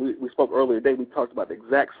 when we spoke earlier today, we talked about the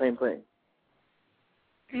exact same thing.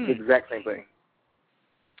 The exact same thing.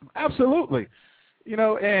 Absolutely. You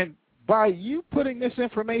know, and by you putting this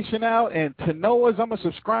information out and Tonoa's, I'm going to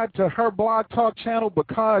subscribe to her blog talk channel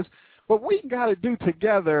because what we got to do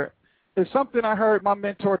together is something I heard my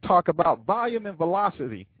mentor talk about, volume and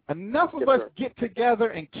velocity. Enough of us get together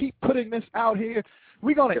and keep putting this out here.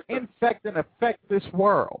 We're going to infect and affect this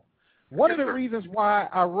world. One of the reasons why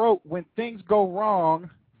I wrote when things go wrong,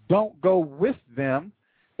 don't go with them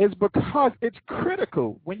is because it's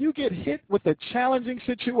critical. When you get hit with a challenging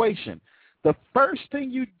situation, The first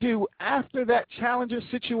thing you do after that challenging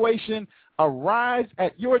situation arrives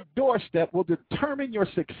at your doorstep will determine your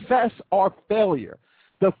success or failure.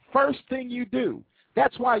 The first thing you do.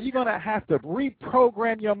 That's why you're going to have to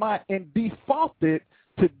reprogram your mind and default it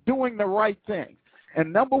to doing the right thing.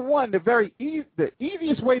 And number one, the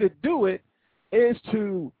easiest way to do it is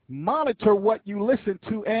to monitor what you listen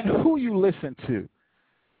to and who you listen to.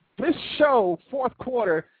 This show, fourth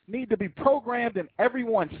quarter, need to be programmed in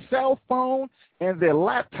everyone's cell phone and their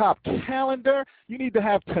laptop calendar. You need to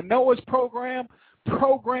have Tonoa's program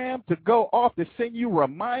to go off to send you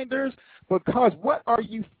reminders, because what are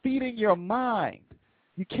you feeding your mind?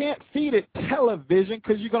 You can't feed it television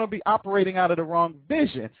because you're going to be operating out of the wrong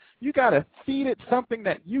vision. You got to feed it something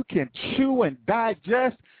that you can chew and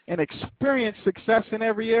digest and experience success in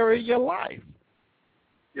every area of your life.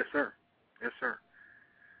 Yes, sir. Yes, sir.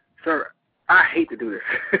 Sir, I hate to do this.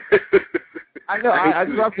 I know. I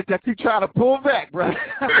love it that you trying to pull back, bro.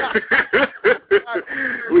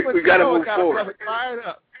 we got to move forward.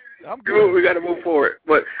 I'm good. We got to move forward.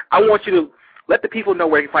 But I want you to let the people know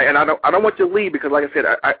where you fight, and I don't want you to leave, because, like I said,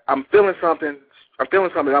 I'm feeling something. I'm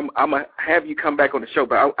gonna have you come back on the show,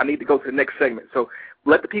 but I need to go to the next segment. So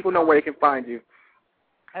let the people know where they can find you.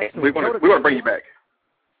 We're gonna bring you back.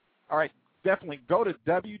 All right, definitely go to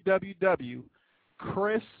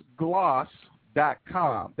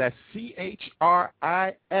www.chrisgloss.com. That's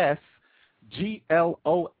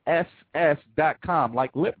CHRISGLOSS.com,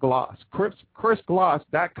 like lip gloss.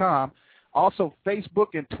 chrisgloss.com. Also Facebook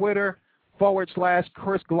and Twitter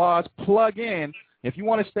 /Chris Gloss. Plug in. If you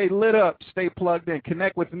want to stay lit up, stay plugged in.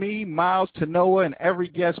 Connect with me, Miles, Tonoa, and every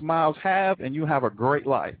guest Miles have, and you have a great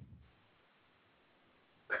life.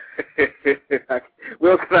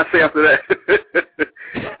 What else can I say after that?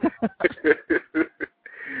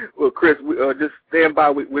 Well, Chris, just stand by.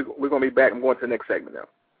 We're going to be back. I'm going to the next segment now.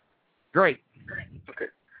 Great. Okay.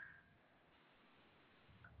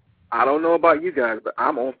 I don't know about you guys, but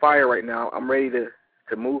I'm on fire right now. I'm ready to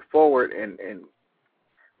move forward and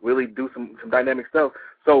really do some dynamic stuff.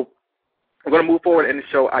 So I'm going to move forward in the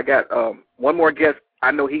show. I got one more guest.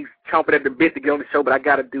 I know he's chomping at the bit to get on the show, but I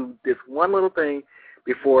got to do this one little thing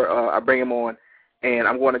before I bring him on. And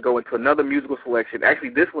I'm going to go into another musical selection. Actually,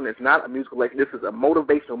 this one is not a musical selection. This is a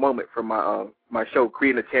motivational moment from my show,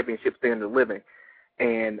 Creating a Championship Standard of Living.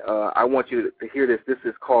 And I want you to hear this. This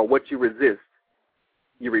is called What You Resist,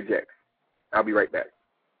 You Reject. I'll be right back.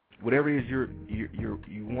 Whatever it is you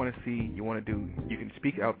want to see, you want to do, you can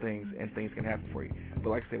speak out things and things can happen for you.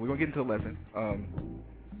 But like I said, we're going to get into a lesson.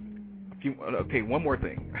 Okay, one more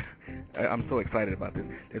thing. I'm so excited about this.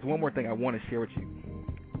 There's one more thing I want to share with you,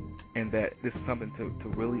 and that this is something to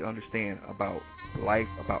really understand about life,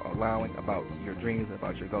 about allowing, about your dreams,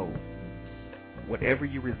 about your goals. Whatever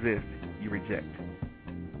you resist, you reject.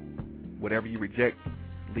 Whatever you reject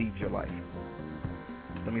leaves your life.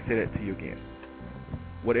 Let me say that to you again.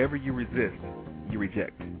 Whatever you resist, you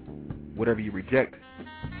reject. Whatever you reject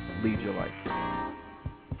leaves your life.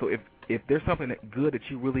 So if there's something good that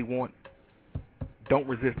you really want, don't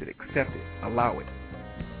resist it. Accept it. Allow it.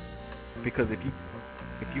 Because if you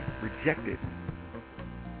reject it,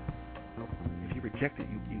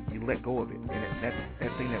 you let go of it, and that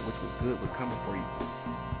thing that which was good was coming for you,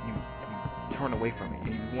 you turn away from it,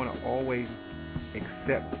 and you want to always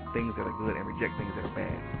accept things that are good and reject things that are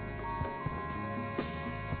bad.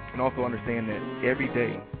 And also understand that every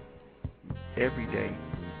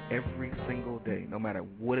single day, no matter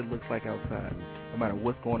what it looks like outside, no matter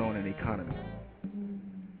what's going on in the economy,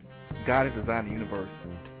 God has designed the universe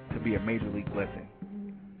to be a major league blessing.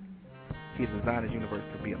 He has designed his universe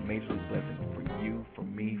to be a major league blessing for you, for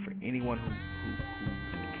me, for anyone who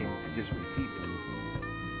can just receive it.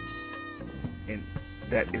 And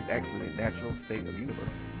that is actually the natural state of the universe.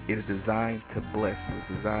 It is designed to bless you. It's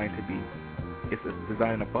designed to be, it's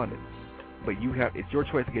designed in abundance. But it's your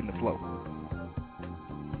choice to get in the flow.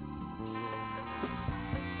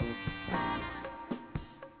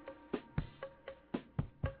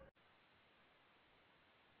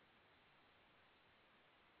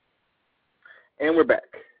 And we're back.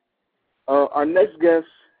 Our next guest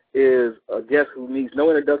is a guest who needs no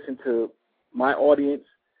introduction to my audience,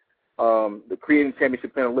 the Creating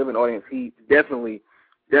Championship Standard of Living audience. He definitely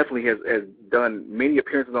has done many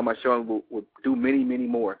appearances on my show and will do many, many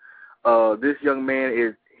more. This young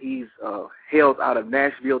man he's hails out of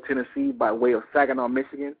Nashville, Tennessee, by way of Saginaw,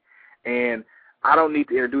 Michigan, and I don't need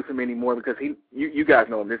to introduce him anymore because you guys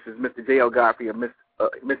know him. This is Mr. J.L. Godfrey of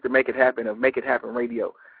Mr. Make It Happen of Make It Happen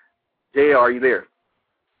Radio. JL, are you there?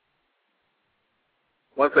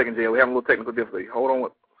 1 second, JL. We're having a little technical difficulty. Hold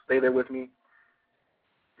on. Stay there with me.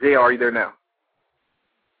 JL, are you there now?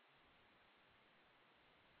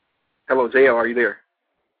 Hello, JL, are you there?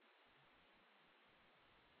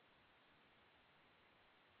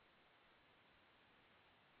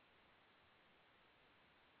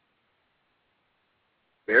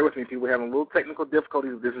 Bear with me, people. We're having a little technical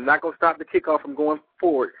difficulties. This is not going to stop the kickoff from going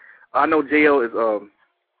forward. I know JL is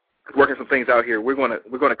working some things out here. We're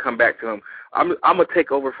gonna come back to him. I'm gonna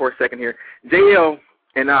take over for a second here. JL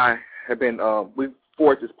and I have been we've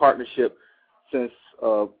forged this partnership since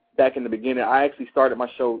back in the beginning. I actually started my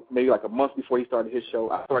show maybe like a month before he started his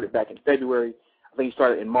show. I started back in February. I think he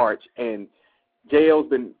started in March, and JL's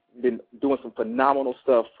been doing some phenomenal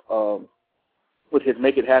stuff with his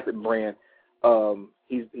Make It Happen brand.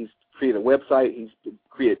 He's created a website. He's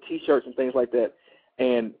created T-shirts and things like that.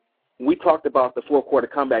 And we talked about the fourth quarter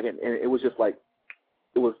comeback, and it was just like,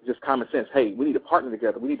 it was just common sense. Hey, we need to partner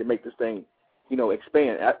together. We need to make this thing,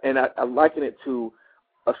 expand. I liken it to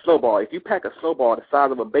a snowball. If you pack a snowball the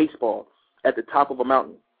size of a baseball at the top of a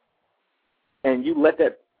mountain, and you let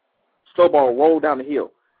that snowball roll down the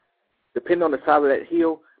hill, depending on the size of that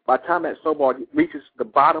hill, by the time that snowball reaches the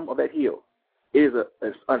bottom of that hill, it is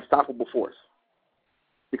an unstoppable force.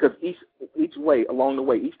 Because each way along the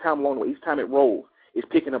way, each time it rolls, it's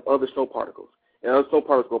picking up other snow particles. And other snow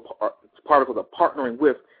particles are partnering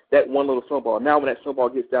with that one little snowball. Now when that snowball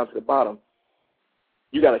gets down to the bottom,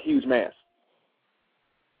 you got a huge mass.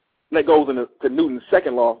 And that goes into Newton's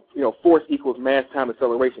second law, force equals mass times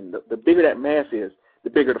acceleration. The bigger that mass is, the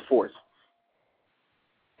bigger the force.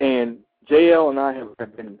 And JL and I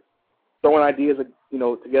have been throwing ideas,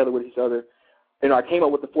 together with each other. I came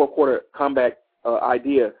up with the fourth quarter comeback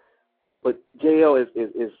idea, but JL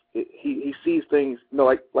he sees things,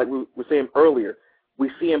 like we were saying earlier, we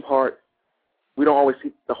see in part, we don't always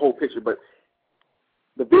see the whole picture, but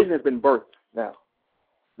the vision has been birthed now.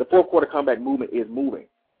 The fourth quarter comeback movement is moving.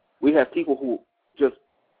 We have people who just,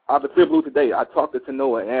 out of the clear blue today, I talked to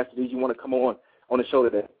Tonoa and asked, did you want to come on the show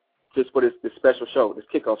today, just for this special show, this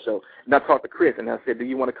kickoff show? And I talked to Chris and I said, do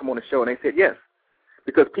you want to come on the show? And they said yes,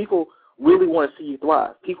 because people really want to see you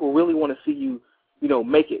thrive. People really want to see you,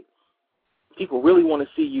 make it. People really want to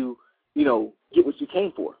see you, get what you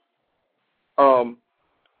came for. I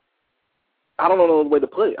don't know the way to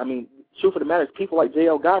put it. I mean, truth of the matter is, people like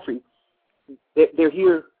J.L. Godfrey, they're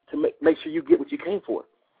here to make sure you get what you came for.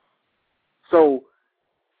 So,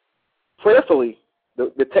 prayerfully,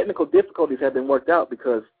 the technical difficulties have been worked out,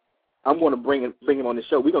 because I'm going to bring him on the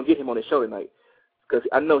show. We're going to get him on the show tonight, because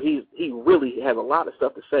I know he really has a lot of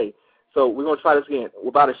stuff to say. So we're going to try this again.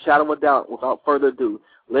 Without a shadow of a doubt, without further ado,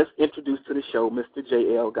 let's introduce to the show Mr.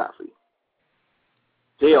 J.L. Godfrey.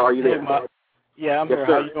 J.L., are you there? Hey, yeah, I'm here.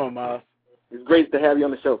 Sir. How you doing, Miles? It's great to have you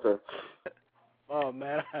on the show, sir. Oh,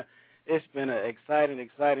 man, it's been an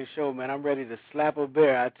exciting show, man. I'm ready to slap a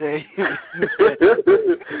bear, I tell you.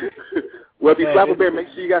 Well, if you slap a bear, make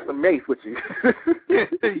sure you got some mace with you.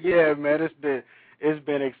 Yeah, man, it's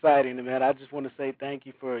been exciting, man. I just want to say thank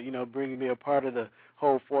you for, bringing me a part of the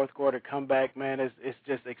whole fourth quarter comeback, man. It's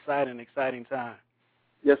just exciting time.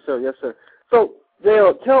 Yes, sir. Yes, sir. So,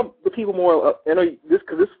 Dale, tell the people more. I know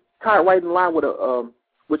because this kind of right in line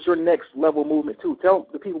with your next level movement too. Tell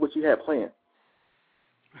the people what you have planned.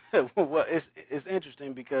 Well, it's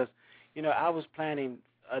interesting because, I was planning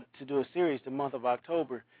to do a series the month of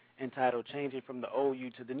October entitled "Changing from the Old You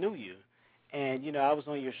to the New You," and I was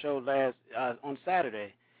on your show on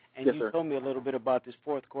Saturday, and yes, you sir. told me a little bit about this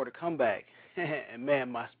fourth quarter comeback. And,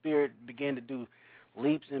 man, my spirit began to do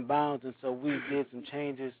leaps and bounds, and so we did some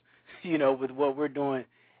changes, with what we're doing,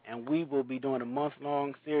 and we will be doing a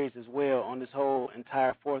month-long series as well on this whole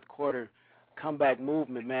entire fourth quarter comeback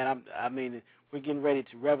movement, man. I mean, we're getting ready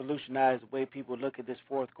to revolutionize the way people look at this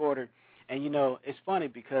fourth quarter, and, it's funny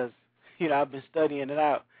because, I've been studying it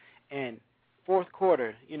out, and fourth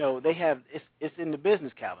quarter, they have, it's in the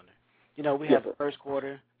business calendar. We have the first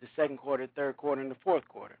quarter, the second quarter, third quarter, and the fourth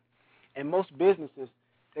quarter. And most businesses,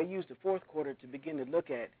 they use the fourth quarter to begin to look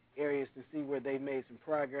at areas to see where they made some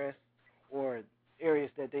progress or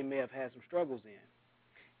areas that they may have had some struggles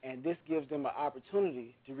in. And this gives them an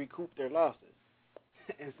opportunity to recoup their losses.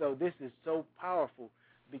 And so this is so powerful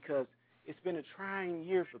because it's been a trying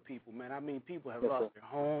year for people, man. I mean, people have lost their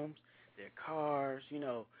homes, their cars,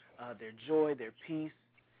 their joy, their peace.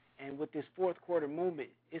 And with this fourth quarter movement,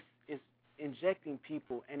 it's injecting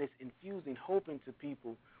people and it's infusing hope into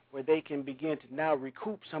people where they can begin to now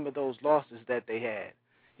recoup some of those losses that they had.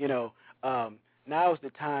 Now is the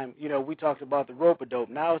time, we talked about the rope-a-dope.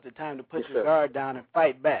 Now is the time to put your guard down and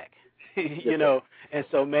fight back, And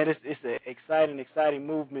so, man, it's an exciting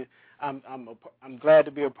movement. I'm glad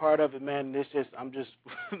to be a part of it, man.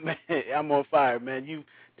 Man, I'm on fire, man.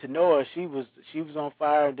 Tonoa, she was on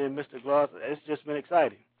fire, and then Mr. Gloss. It's just been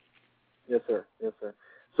exciting. Yes, sir. Yes, sir.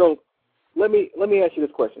 So let me ask you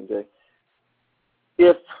this question, Jay.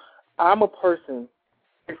 If I'm a person,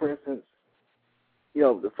 for instance,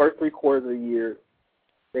 the first 3 quarters of the year,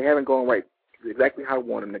 they haven't gone right exactly how I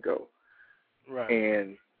want them to go. Right.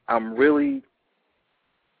 And I'm really,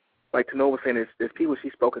 like Tonoa was saying, there's people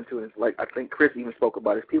she's spoken to, and it's like I think Chris even spoke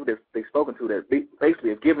about it. There's people that they've spoken to that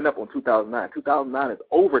basically have given up on 2009. 2009 is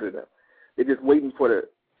over to them. They're just waiting for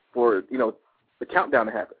the countdown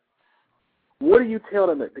to happen. What do you tell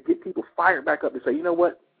them to get people fired back up to say, you know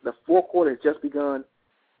what, the 4th quarter has just begun,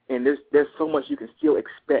 and there's so much you can still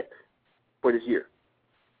expect for this year?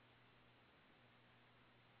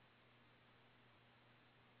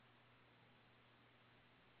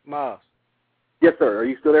 Miles. Yes, sir. Are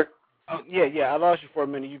you still there? Yeah. I lost you for a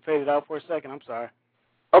minute. You faded out for a second. I'm sorry.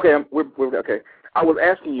 Okay, we're okay. I was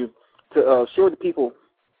asking you to share with the people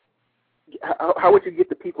how would you get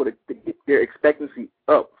the people to get their expectancy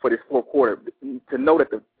up for this 4th quarter, to know that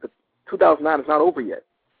the 2009 is not over yet.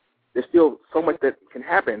 There's still so much that can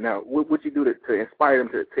happen. Now, what would you do to inspire them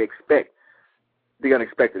to expect the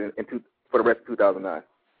unexpected for the rest of 2009?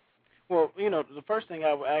 Well, the first thing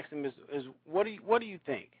I would ask them is what do you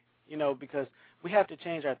think? Because we have to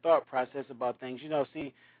change our thought process about things.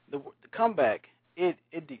 See, the comeback, it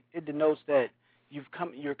denotes that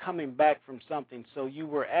you're coming back from something. So you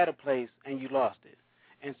were at a place and you lost it,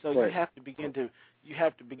 and so right. you have to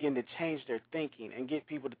begin to change their thinking and get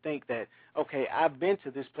people to think that, okay, I've been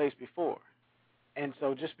to this place before, and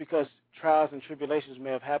so just because trials and tribulations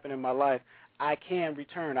may have happened in my life, I can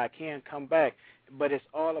return, I can come back. But it's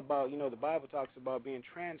all about, the Bible talks about being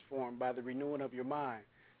transformed by the renewing of your mind.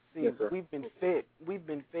 See, yes, we've been fed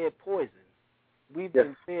poison. We've yes.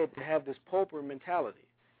 been fed to have this pauper mentality,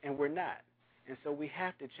 and we're not. And so we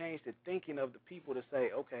have to change the thinking of the people to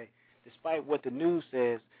say, okay, despite what the news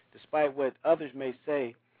says, despite what others may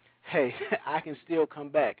say, hey, I can still come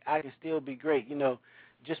back. I can still be great.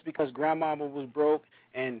 Just because grandmama was broke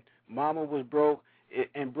and mama was broke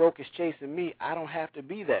and broke is chasing me, I don't have to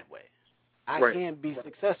be that way. I right. can be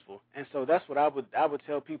successful. And so that's what I would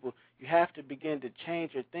tell people. You have to begin to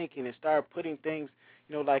change your thinking and start putting things,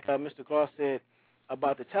 like Mr. Claus said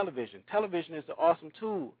about the television. Television is an awesome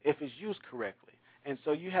tool if it's used correctly. And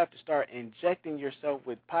so you have to start injecting yourself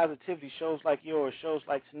with positivity, shows like yours, shows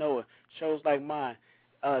like Tonoa, shows like mine,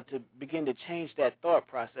 to begin to change that thought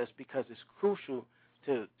process, because it's crucial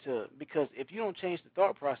because if you don't change the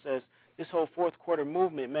thought process, this whole 4th quarter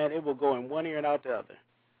movement, man, it will go in one ear and out the other.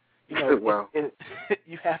 Wow.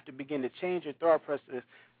 You have to begin to change your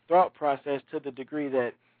thought process to the degree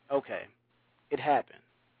that, okay, it happened.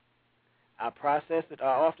 I process it. I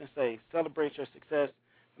often say, celebrate your success,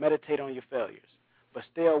 meditate on your failures. But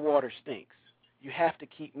stale water stinks. You have to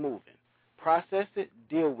keep moving. Process it,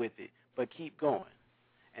 deal with it, but keep going.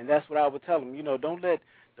 And that's what I would tell them. Don't let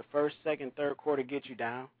the 1st, 2nd, 3rd quarter get you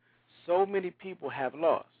down. So many people have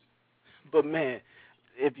lost. But, man,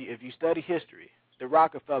 if you study history, the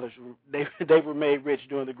Rockefellers, they were made rich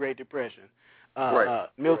during the Great Depression. Right.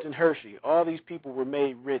 Milton Hershey, all these people were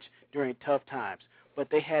made rich during tough times, but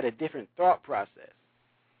they had a different thought process.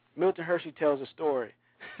 Milton Hershey tells a story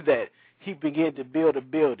that he began to build a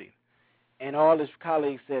building, and all his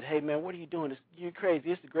colleagues said, hey, man, what are you doing? You're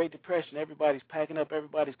crazy. It's the Great Depression. Everybody's packing up.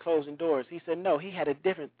 Everybody's closing doors. He said, no, he had a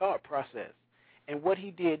different thought process. And what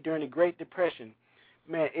he did during the Great Depression,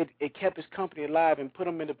 man, it kept his company alive and put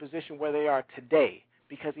them in the position where they are today,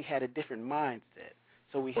 because he had a different mindset.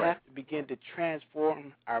 So we right. have to begin to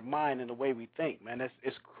transform our mind in the way we think, man.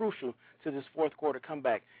 It's crucial to this 4th quarter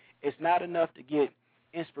comeback. It's not enough to get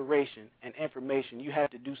inspiration and information. You have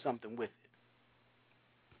to do something with it.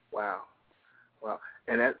 Wow.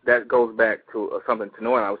 And that goes back to something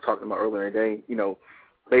Tonoa and I was talking about earlier today.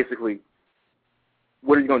 Basically,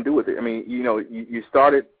 what are you going to do with it? I mean, you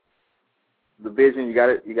started the vision, you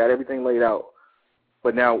got everything laid out,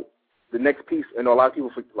 but now the next piece, a lot of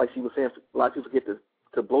people, like she was saying, a lot of people forget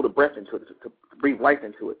to blow the breath into it, to breathe life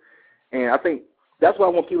into it. And I think that's what I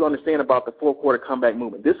want people to understand about the 4th quarter comeback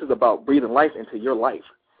movement. This is about breathing life into your life,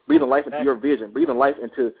 breathing life into your vision, breathing life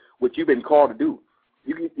into what you've been called to do.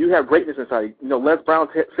 You have greatness inside you. Les Brown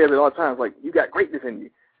says it all the time, like, you got greatness in you.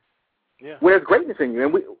 Yeah. Well, there's greatness in you.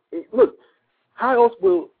 And look, how else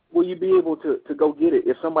will you be able to go get it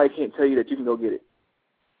if somebody can't tell you that you can go get it?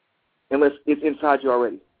 Unless it's inside you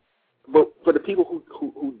already. But for the people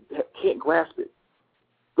who can't grasp it,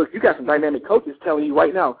 look, you got some dynamic coaches telling you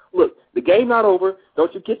right now, look, the game not over.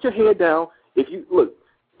 Don't you get your head down.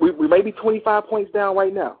 We may be 25 points down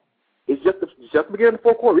right now. It's just the beginning of the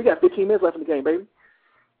 4th quarter. We got 15 minutes left in the game, baby.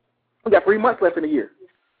 We got 3 months left in the year.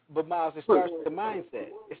 But, Miles, it starts with the mindset.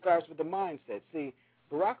 It starts with the mindset. See,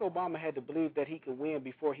 Barack Obama had to believe that he could win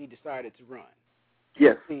before he decided to run.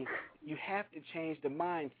 Yes. See, you have to change the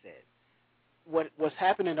mindset. What's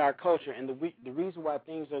happened in our culture, and the reason why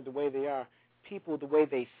things are the way they are, people the way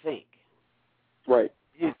they think. Right.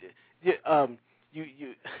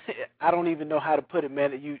 I don't even know how to put it,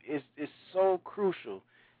 man. It's so crucial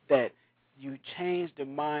that you change the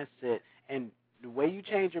mindset, and the way you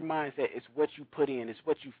change your mindset is what you put in. It's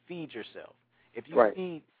what you feed yourself. If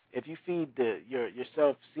you feed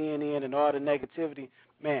yourself CNN and all the negativity,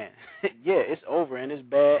 man, yeah, it's over and it's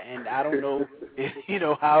bad, and I don't know,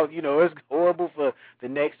 how it's horrible for the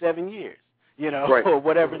next 7 years, right. or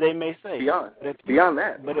whatever they may say. Beyond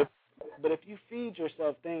that. But if you feed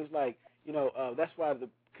yourself things like, that's why the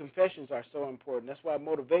confessions are so important. That's why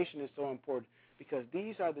motivation is so important, because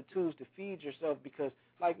these are the tools to feed yourself. Because,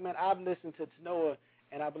 like, man, I've listened to Tonoa,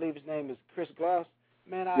 and I believe his name is Chris Gloss.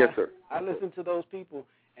 Man, yes, sir. I listen to those people,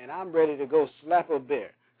 and I'm ready to go slap a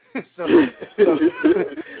bear. so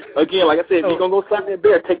again, like I said, if you're gonna go slap that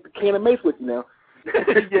bear, take the can of mace with you now.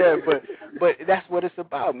 Yeah, but that's what it's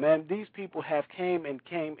about, man. These people have came and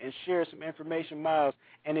shared some information, Miles,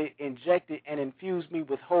 and it injected and infused me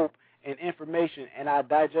with hope and information, and I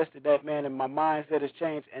digested that, man, and my mindset has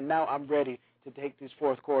changed, and now I'm ready to take this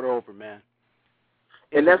fourth quarter over, man.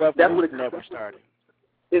 And that's what it never started.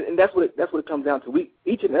 And that's what it comes down to.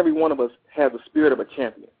 Each and every one of us has the spirit of a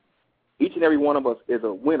champion. Each and every one of us is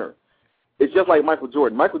a winner. It's just like Michael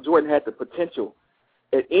Jordan. Michael Jordan had the potential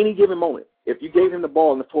at any given moment, if you gave him the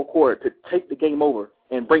ball in the fourth quarter, to take the game over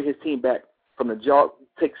and bring his team back from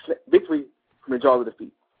take victory from the jaws of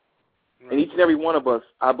defeat. Right. And each and every one of us,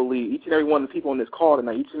 I believe, each and every one of the people on this call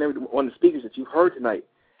tonight, each and every one of the speakers that you've heard tonight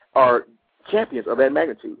are champions of that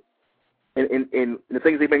magnitude. And the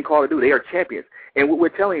things they've been called to do, they are champions. And what we're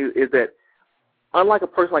telling you is that unlike a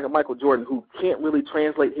person like a Michael Jordan who can't really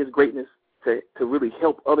translate his greatness to really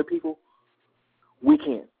help other people, we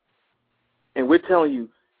can. And we're telling you,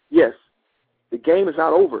 yes, the game is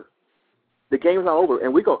not over. The game is not over.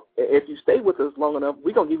 And if you stay with us long enough,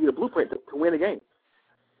 we're going to give you the blueprint to win the game.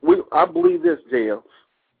 I believe this, JL.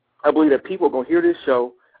 I believe that people are going to hear this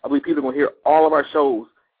show. I believe people are going to hear all of our shows,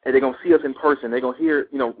 and they're going to see us in person. They're going to hear,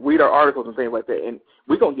 read our articles and things like that. And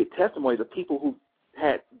we're going to get testimonies of people who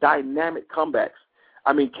had dynamic comebacks.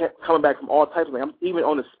 I mean, kept coming back from all types of things. Even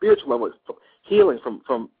on the spiritual level, healing from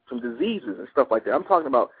diseases and stuff like that. I'm talking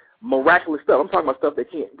about miraculous stuff. I'm talking about stuff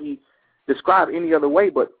that can't be described any other way,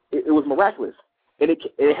 but it was miraculous. And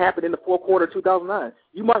it happened in the fourth quarter of 2009.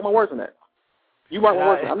 You mark my words on that.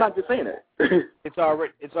 I'm not just saying that.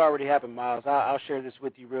 It's already happened, Miles. I'll share this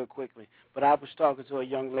with you real quickly. But I was talking to a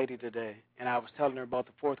young lady today, and I was telling her about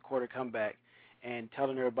the fourth quarter comeback and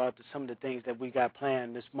telling her about some of the things that we got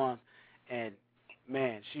planned this month. And,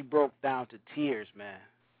 man, she broke down to tears, man.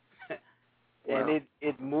 Wow. And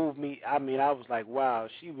it moved me. I mean, I was like, wow.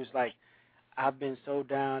 She was like, I've been so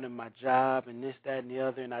down in my job and this, that, and the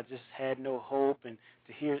other, and I just had no hope. And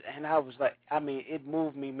to hear, and I was like, I mean, it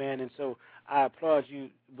moved me, man. And so I applaud you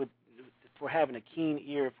for having a keen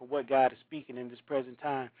ear for what God is speaking in this present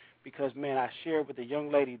time, because, man, I shared with a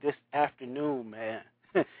young lady this afternoon, man,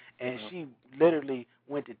 and she literally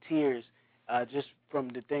went to tears just from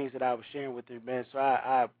the things that I was sharing with her, man. So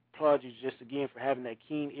I applaud you just again for having that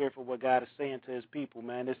keen ear for what God is saying to his people,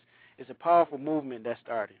 man. It's a powerful movement that's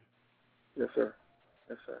starting. Yes, sir.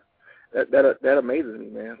 Yes, sir. That amazes me,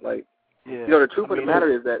 man. Like, yeah. The truth of the matter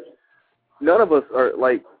is that none of us are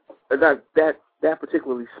not that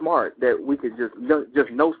particularly smart that we could just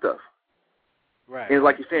know stuff. Right. And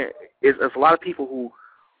like you're saying, it's a lot of people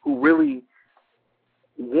who really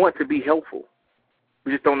want to be helpful.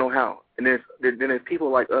 We just don't know how. And then there's people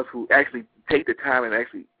like us who actually take the time and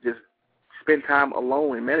actually just spend time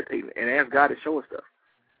alone and meditate and ask God to show us stuff.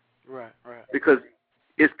 Right. Because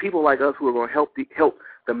it's people like us who are going to help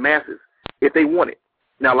the masses if they want it.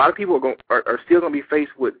 Now, a lot of people are still going to be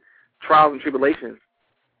faced with trials and tribulations,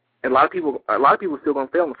 and a lot of people are still going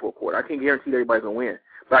to fail in the fourth quarter. I can't guarantee everybody's going to win,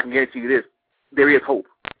 but I can guarantee you this: there is hope.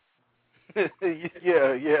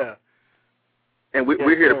 Yeah. And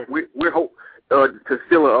we're here. We're hope. To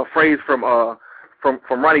steal a phrase from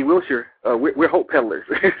Ronnie Wilshire, we're hope peddlers.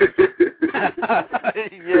 Yeah.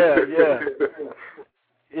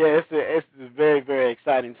 Yeah, it's a very, very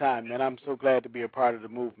exciting time, man. I'm so glad to be a part of the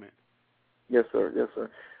movement. Yes, sir.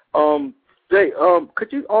 Jay,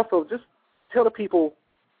 could you also just tell the people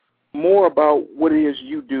more about what it is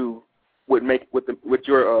you do with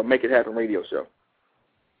your Make It Happen radio show?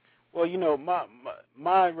 Well,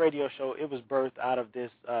 my radio show, it was birthed out of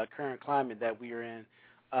this current climate that we are in.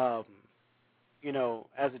 As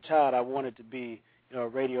a child, I wanted to be, a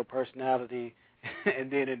radio personality, and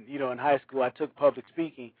then in high school I took public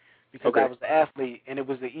speaking because I was an athlete, and it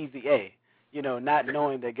was the easy A. Not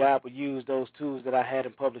knowing that God would use those tools that I had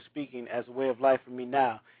in public speaking as a way of life for me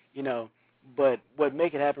now. But what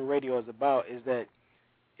Make It Happen Radio is about is that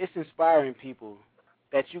it's inspiring people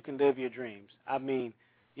that you can live your dreams. I mean,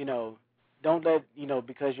 don't let,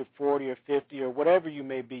 because you're 40 or 50 or whatever you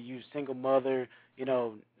may be, you single mother,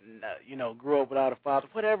 grew up without a father,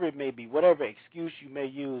 whatever it may be, whatever excuse you may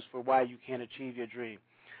use for why you can't achieve your dream.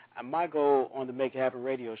 My goal on the Make It Happen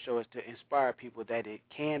radio show is to inspire people that it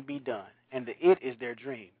can be done, and the it is their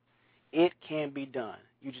dream. It can be done.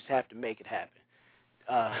 You just have to make it happen.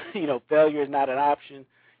 Failure is not an option.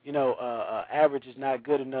 Average is not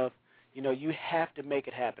good enough. You have to make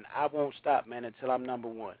it happen. I won't stop, man, until I'm number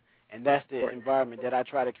one. And that's the environment that I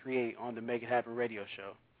try to create on the Make It Happen radio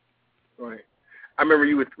show. Right. I remember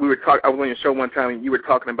we were talking. I was on your show one time, and you were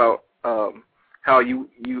talking about how you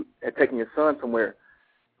had taken your son somewhere,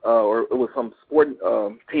 or it was some sport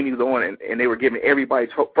team he was on, and they were giving everybody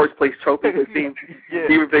first place trophies. It seemed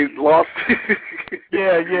even if they lost.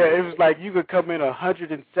 Yeah. It was like you could come in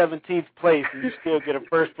 117th place and you still get a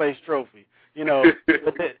first place trophy.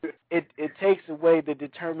 But it takes away the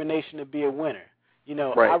determination to be a winner.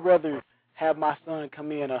 I'd rather have my son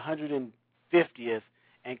come in 150th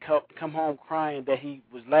and come home crying that he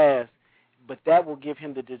was last, but that will give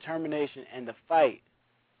him the determination and the fight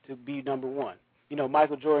to be number one.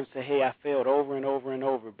 Michael Jordan said, hey, I failed over and over and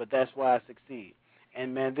over, but that's why I succeed.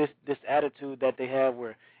 And, man, this attitude that they have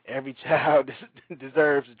where every child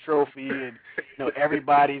deserves a trophy and,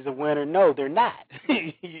 everybody's a winner. No, they're not.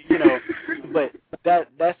 But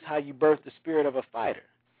that's how you birth the spirit of a fighter,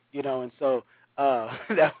 and so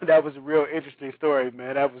that was a real interesting story,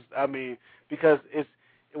 man. Because it's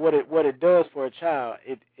what it does for a child,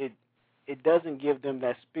 it doesn't give them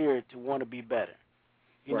that spirit to want to be better.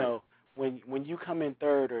 When you come in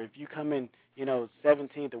third, or if you come in,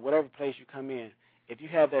 17th or whatever place you come in, if you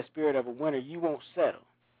have that spirit of a winner, you won't settle.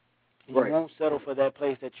 You won't settle for that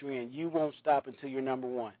place that you're in. You won't stop until you're number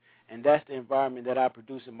one. And that's the environment that I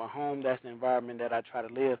produce in my home. That's the environment that I try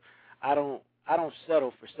to live. I don't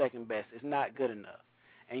settle for second best. It's not good enough.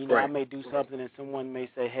 And I may do something and someone may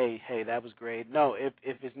say, "Hey, that was great." No, if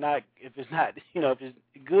it's not, if it's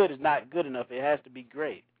good, it's not good enough. It has to be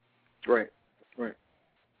great. Right.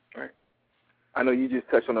 I know you just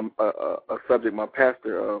touched on a subject. My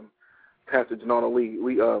pastor, Pastor Tonoa Lee,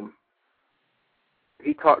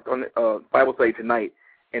 he talked on Bible study tonight,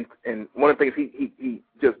 and one of the things he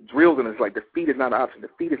just drills in is like defeat is not an option.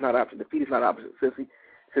 Defeat is not an option. Defeat is not an option.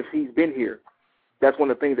 Since he's been here, that's one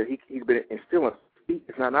of the things that he's been instilling. Defeat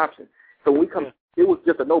is not an option. So when we come, it was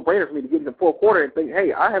just a no-brainer for me to get in the fourth quarter and think,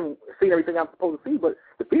 hey, I haven't seen everything I'm supposed to see, but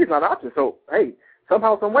defeat is not an option. So hey,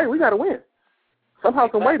 somehow, some way, we got to win. Somehow,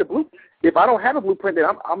 some way, the blueprint. If I don't have a blueprint, then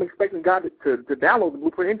I'm expecting God to download the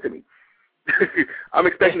blueprint into me. I'm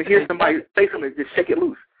expecting to hear somebody say something and just shake it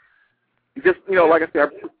loose. Just, like I said,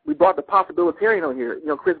 we brought the Possibilitarian on here.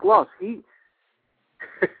 Chris Gloss, he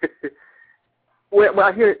when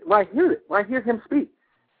I hear him speak,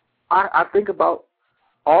 I think about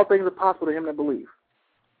all things are possible to him that believe.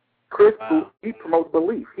 Chris, he promotes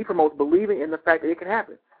belief. He promotes believing in the fact that it can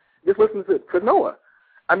happen. Just listen to Noah.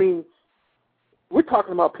 I mean, we're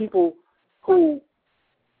talking about people who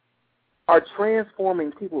are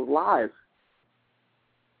transforming people's lives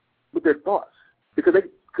with their thoughts, because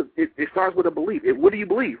it starts with a belief. What do you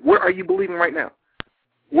believe? What are you believing right now?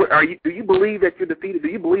 Do you believe that you're defeated? Do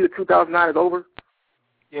you believe that 2009 is over?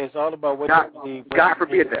 Yeah, it's all about what you believe. God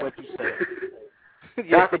forbid that. What you say.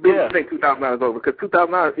 God forbid you think 2009 is over, because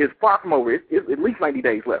 2009 is far from over. It's at least 90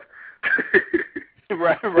 days left.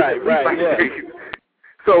 Right. Yeah.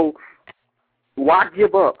 So why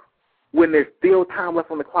give up when there's still time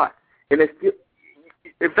left on the clock? And there's still,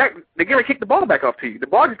 in fact, they're going to kick the ball back off to you. The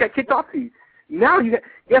ball just got kicked off to you. Now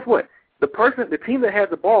guess what? The team that has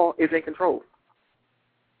the ball is in control.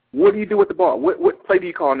 What do you do with the ball? What play do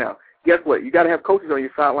you call now? Guess what? You got to have coaches on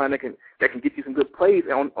your sideline that can get you some good plays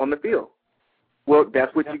on the field. Well,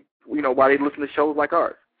 that's what why they listen to shows like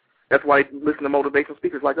ours. That's why they listen to motivational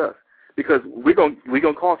speakers like us, because we're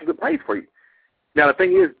gonna call some good plays for you. Now the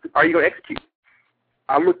thing is, are you gonna execute?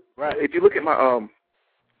 If you look at my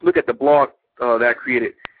look at the blog that I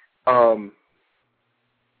created,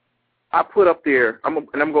 I put up there, I'm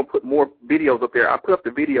going to put more videos up there. I put up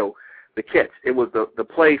the video, the catch. It was the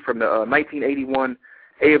play from the 1981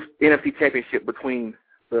 NFC Championship between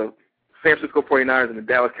the San Francisco 49ers and the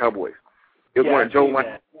Dallas Cowboys. It was one of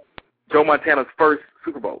Joe Montana's first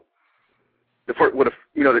Super Bowl. The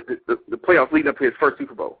playoffs leading up to his first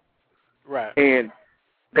Super Bowl. Right. And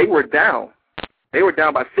they were down. They were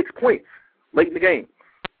down by 6 points late in the game.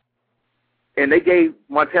 And they gave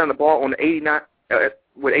Montana the ball on the 89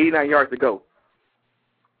 with 89 yards to go.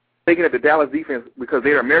 Thinking that the Dallas defense, because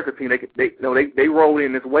they're an American team, they roll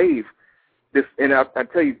in this wave. And I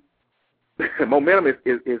tell you, momentum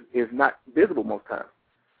is not visible most times.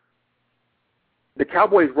 The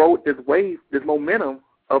Cowboys rode this wave, this momentum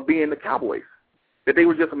of being the Cowboys, that they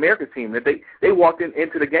were just an American team, that they walked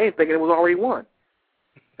into the game thinking it was already won.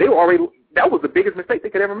 That was the biggest mistake they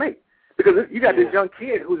could ever make, because you got this young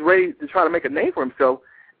kid who's ready to try to make a name for himself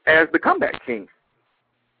as the comeback king.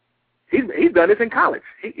 He's done this in college.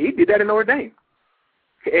 He did that in Notre Dame.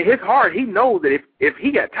 In his heart, he knows that if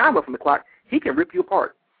he got time left on the clock, he can rip you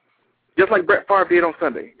apart. Just like Brett Favre did on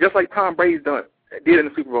Sunday. Just like Tom Brady did in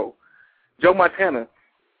the Super Bowl. Joe Montana,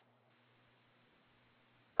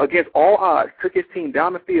 against all odds, took his team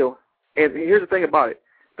down the field. And here's the thing about it.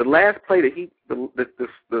 The last play that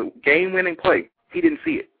the game-winning play, he didn't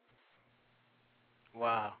see it.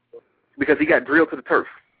 Wow. Because he got drilled to the turf.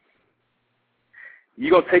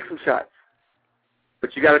 You're going to take some shots,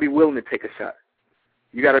 but you got to be willing to take a shot.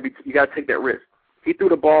 You got to take that risk. He threw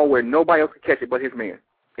the ball where nobody else could catch it but his man.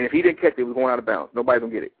 And if he didn't catch it, it was going out of bounds. Nobody's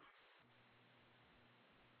going to get it.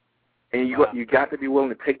 And you got to be willing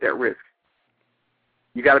to take that risk.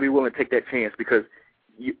 You got to be willing to take that chance, because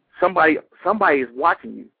somebody is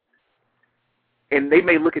watching you, and they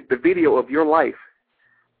may look at the video of your life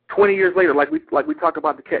 20 years later, like we talked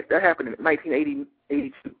about the catch. That happened in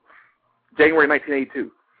 1982, January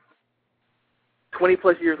 1982.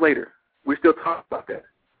 20-plus years later, we're still talking about that.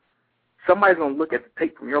 Somebody's going to look at the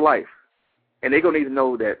tape from your life, and they're going to need to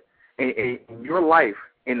know that in your life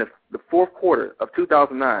in the fourth quarter of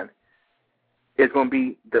 2009 is going to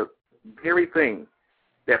be the very thing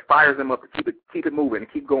that fires them up to keep it moving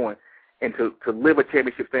and keep going, and to live a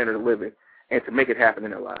championship standard of living and to make it happen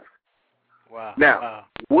in their lives. Wow. Now,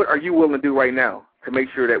 what are you willing to do right now to make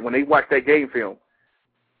sure that when they watch that game film,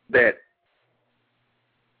 that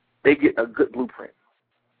they get a good blueprint?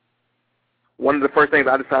 One of the first things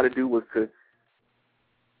I decided to do was to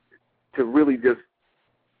really just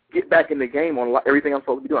get back in the game on everything I'm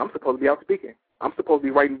supposed to be doing. I'm supposed to be out speaking. I'm supposed to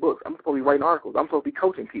be writing books. I'm supposed to be writing articles. I'm supposed to be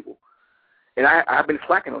coaching people. And I've been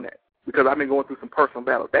slacking on that because I've been going through some personal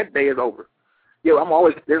battles. That day is over. There's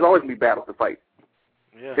always going to be battles to fight.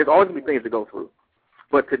 Yeah. There's always going to be things to go through.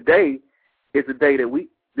 But today is the day that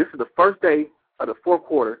this is the first day of the fourth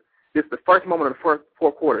quarter. This is the first moment of the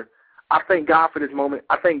fourth quarter. I thank God for this moment.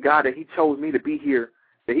 I thank God that he chose me to be here,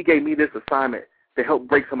 that he gave me this assignment to help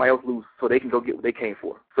break somebody else loose so they can go get what they came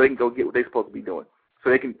for, so they can go get what they're supposed to be doing.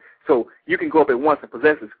 So you can go up at once and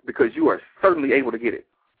possess it, because you are certainly able to get it.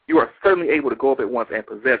 You are certainly able to go up at once and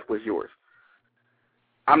possess what's yours.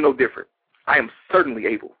 I'm no different. I am certainly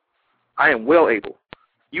able. I am well able.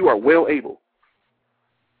 You are well able.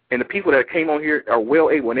 And the people that came on here are well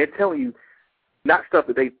able, and they're telling you not stuff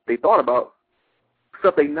that they thought about,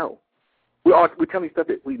 stuff they know. We're telling you stuff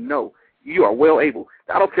that we know. You are well able.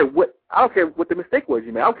 I don't care what the mistake was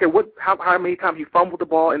you made. I don't care how many times you fumbled the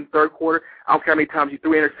ball in the third quarter. I don't care how many times you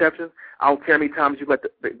threw interceptions. I don't care how many times you let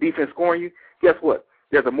the defense score on you. Guess what?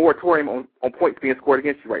 There's a moratorium on points being scored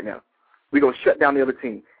against you right now. We're going to shut down the other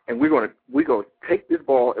team, and we're going to take this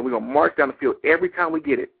ball, and we're going to march down the field every time we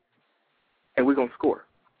get it, and we're going to score.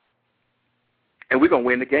 And we're going to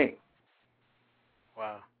win the game.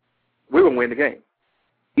 Wow. We're going to win the game.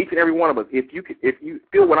 Each and every one of us, if you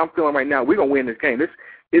feel what I'm feeling right now, we're going to win this game.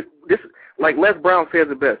 This like Les Brown says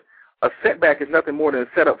it best, a setback is nothing more than a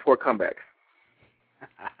setup for a comeback.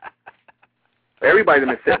 Everybody's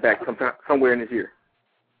been set back somewhere in this year.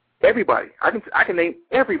 Everybody. I can name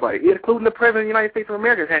everybody, including the President of the United States of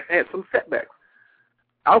America, has had some setbacks.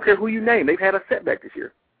 I don't care who you name. They've had a setback this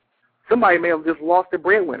year. Somebody may have just lost their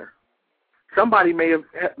breadwinner. Somebody may have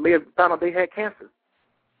found out they had cancer.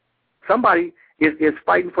 Somebody is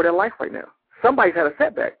fighting for their life right now. Somebody's had a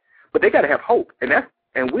setback, but they got to have hope,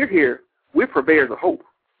 and we're here. We're purveyors of hope.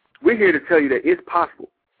 We're here to tell you that it's possible.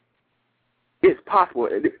 It's possible.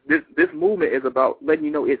 This movement is about letting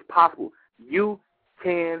you know it's possible. You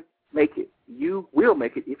can make it. You will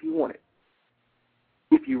make it if you want it.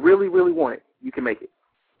 If you really, really want it, you can make it.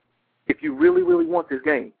 If you really, really want this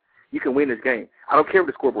game, you can win this game. I don't care what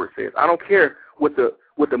the scoreboard says. I don't care what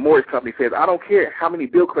the mortgage company says. I don't care how many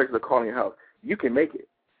bill collectors are calling your house. You can make it.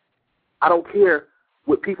 I don't care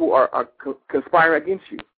what people are conspiring against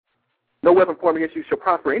you. No weapon formed against you shall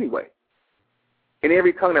prosper anyway. And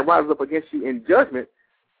every tongue that rises up against you in judgment,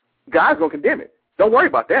 God's going to condemn it. Don't worry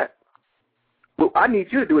about that. What I need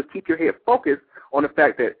you to do is keep your head focused on the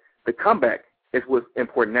fact that the comeback is what's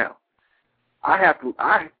important now.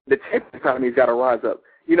 The champion side of me has got to rise up.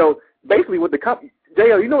 You know, basically what the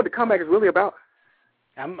JL, you know what the comeback is really about?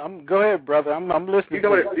 Go ahead, brother. I'm listening.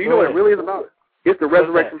 Do you know what it really is about? It's the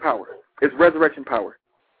resurrection power. It's resurrection power.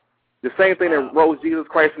 The same thing that rose Jesus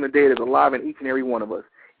Christ from the dead is alive in each and every one of us.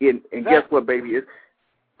 And guess what, baby?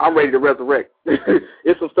 I'm ready to resurrect.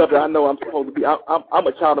 It's some stuff that I know I'm supposed to be. I'm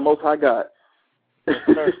a child of the Most High God.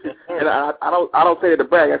 And I don't say it to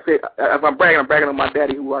brag. I say if I'm bragging on my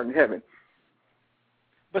daddy who art in heaven.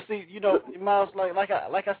 But see, Miles, like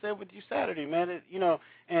I said with you Saturday, man.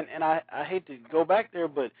 And I hate to go back there,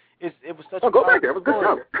 but it was such. Go back there. It was good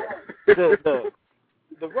job.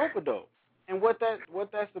 The rope-a-dope. And what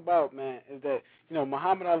that's about, man, is that,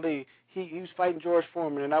 Muhammad Ali, he was fighting George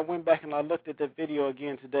Foreman, and I went back and I looked at that video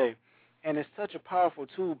again today, and it's such a powerful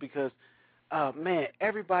tool because, man,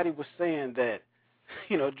 everybody was saying that,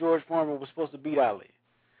 George Foreman was supposed to beat Ali,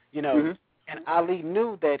 and Ali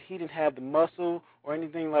knew that he didn't have the muscle or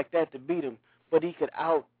anything like that to beat him, but he could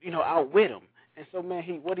outwit him. And so, man,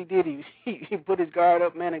 he put his guard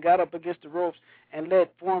up, man, and got up against the ropes and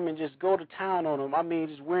let Foreman just go to town on him. I mean,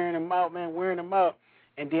 just wearing him out.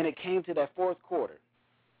 And then it came to that fourth quarter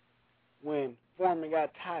when Foreman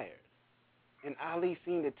got tired, and Ali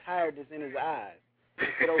seen the tiredness in his eyes. He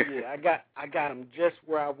said, "Oh yeah, I got him just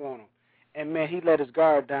where I want him." And man, he let his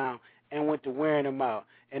guard down and went to wearing him out.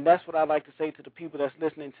 And that's what I like to say to the people that's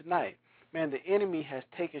listening tonight. Man, the enemy has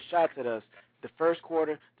taken shots at us. The first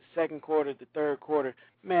quarter, the second quarter, the third quarter.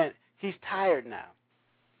 Man, he's tired now.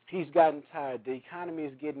 He's gotten tired. The economy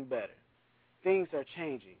is getting better. Things are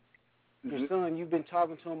changing. Your son, you've been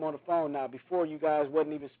talking to him on the phone now. Before, you guys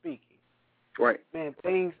wasn't even speaking. Right. Man,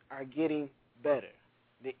 things are getting better.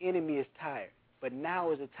 The enemy is tired. But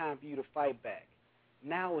now is the time for you to fight back.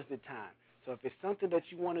 Now is the time. So if it's something that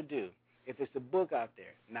you want to do, if it's a book out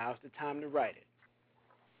there, now's the time to write it.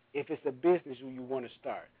 If it's a business you want to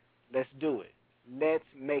start, let's do it. Let's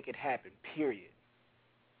make it happen, period.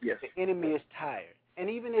 Yes. The enemy is tired. And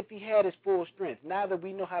even if he had his full strength, now that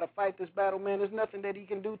we know how to fight this battle, man, there's nothing that he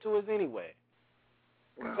can do to us anyway.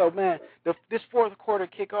 Wow. So, man, this fourth quarter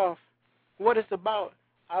kickoff, what it's about,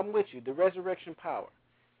 I'm with you, the resurrection power.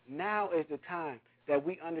 Now is the time that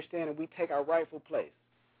we understand and we take our rightful place.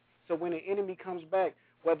 So when the enemy comes back,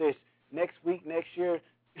 whether it's next week, next year,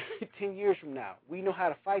 10 years from now, we know how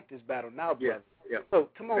to fight this battle now, brother. Yeah. So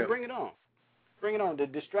come on, bring it on. Bring it on. The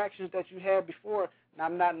distractions that you had before,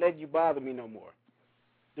 I'm not letting you bother me no more.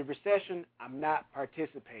 The recession, I'm not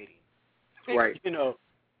participating. Right. So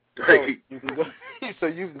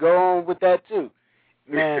you can go on with that too.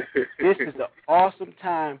 Man, this is an awesome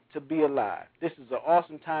time to be alive. This is an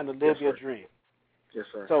awesome time to live your dream. Yes,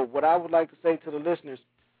 sir. So what I would like to say to the listeners,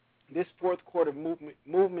 this fourth quarter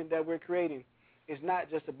movement that we're creating is not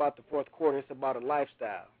just about the fourth quarter. It's about a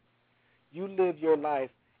lifestyle. You live your life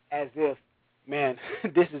as if, man,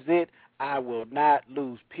 this is it. I will not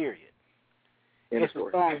lose, period. It's a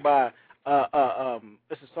song by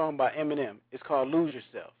Eminem. It's called Lose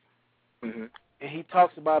Yourself. Mm-hmm. And he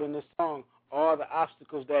talks about in this song all the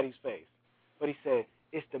obstacles that he's faced. But he said,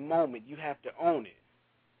 it's the moment. You have to own it.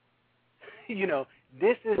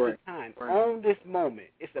 This is the time. Right. Own this moment.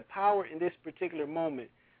 It's a power in this particular moment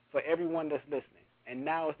for everyone that's listening. And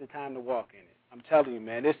now is the time to walk in it. I'm telling you,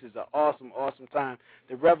 man, this is an awesome, awesome time.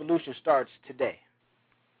 The revolution starts today.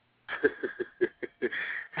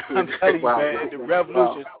 I'm telling you, man, the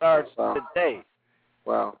revolution starts today.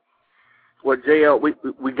 Wow. Well, JL, we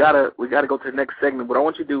gotta go to the next segment. What I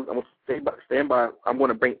want you to do, I'm gonna stand by. I'm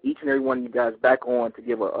gonna bring each and every one of you guys back on to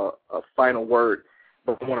give a final word.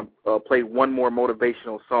 But I want to play one more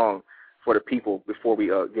motivational song for the people before we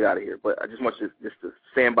get out of here. But I just want you just to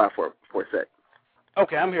stand by for a sec.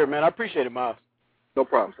 Okay, I'm here, man. I appreciate it, Miles. No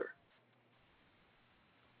problem, sir.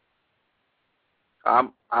 I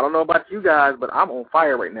don't know about you guys, but I'm on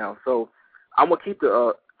fire right now. So I'm gonna keep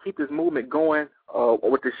this movement going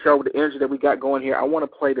with the show, with the energy that we got going here. I want to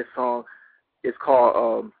play this song. It's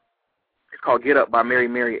called "Get Up" by Mary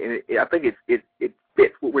Mary, and I think it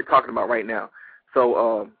fits what we're talking about right now.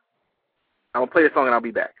 So I'm gonna play this song and I'll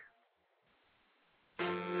be back.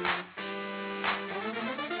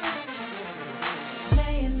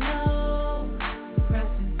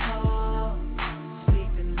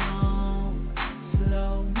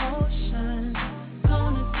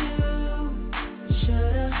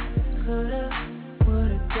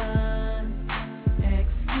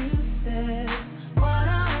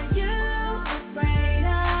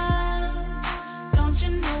 Don't you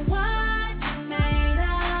know what you made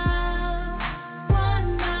of?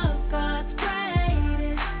 One night.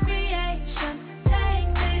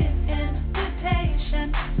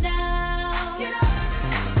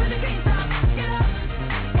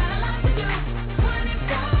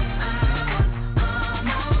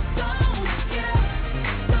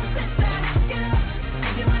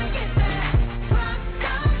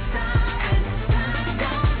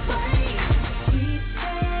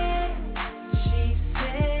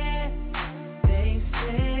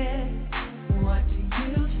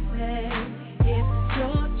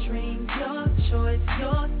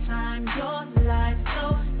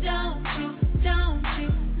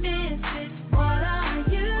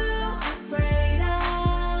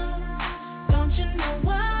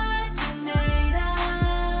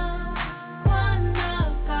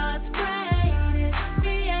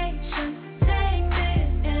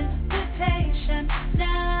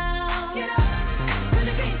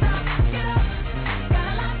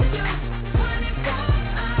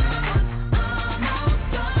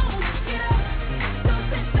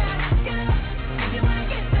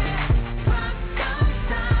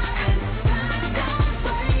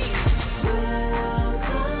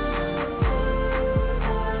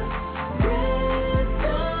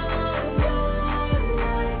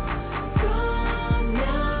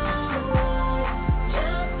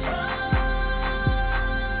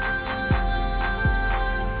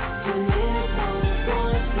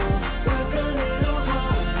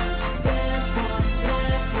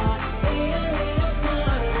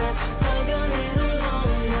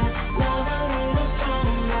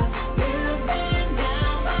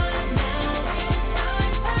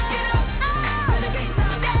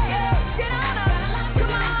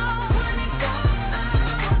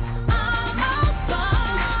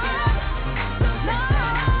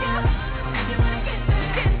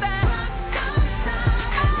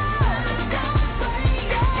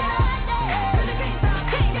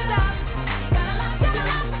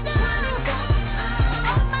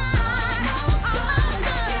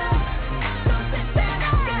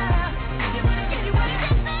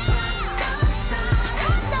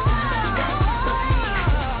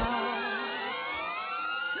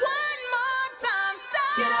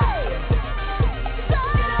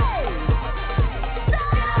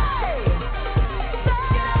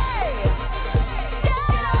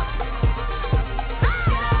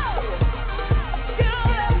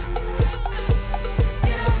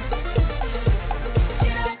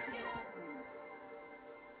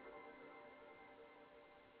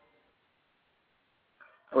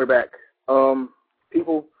 We're back.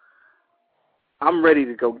 People, I'm ready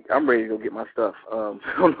to go. I'm ready to go get my stuff. I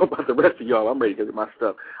don't know about the rest of y'all. I'm ready to go get my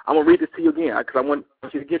stuff. I'm gonna read this to you again because I want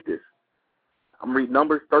you to get this. I'm gonna read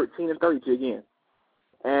Numbers 13 and 32 again.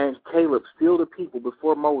 And Caleb stilled the people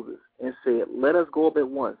before Moses and said, "Let us go up at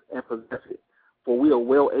once and possess it, for we are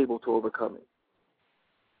well able to overcome it."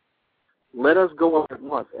 Let us go up at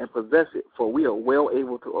once and possess it, for we are well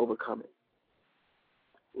able to overcome it.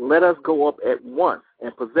 Let us go up at once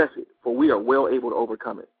and possess it, for we are well able to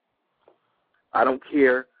overcome it. I don't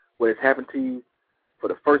care what has happened to you for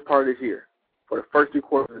the first part of this year, for the first 3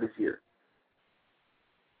 quarters of this year.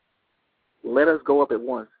 Let us go up at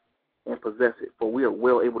once and possess it, for we are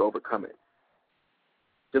well able to overcome it.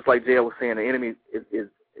 Just like JL was saying, the enemy is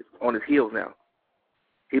on his heels now.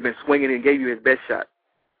 He's been swinging and gave you his best shot,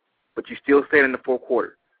 but you still stand in the 4th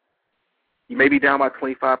quarter. You may be down by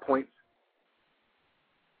 25 points,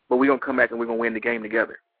 but we're going to come back and we're going to win the game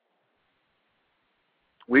together.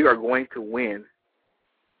 We are going to win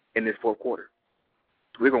in this 4th quarter.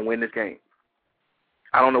 We're going to win this game.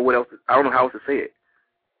 I don't know how else to say it.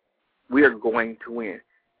 We are going to win.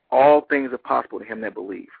 All things are possible to him that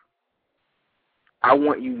believe. I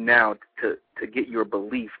want you now to get your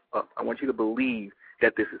belief up. I want you to believe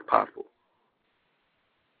that this is possible.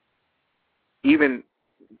 Even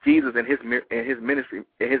Jesus and his ministry,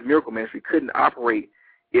 and his miracle ministry, couldn't operate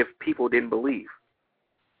if people didn't believe.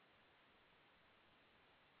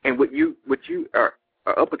 And what you are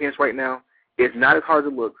up against right now is not as hard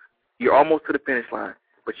as it looks. You're almost to the finish line,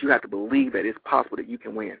 but you have to believe that it's possible that you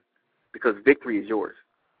can win, because victory is yours.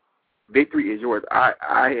 Victory is yours. I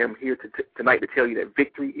am here tonight to tell you that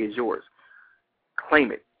victory is yours.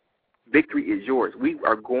 Claim it. Victory is yours. We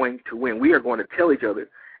are going to win. We are going to tell each other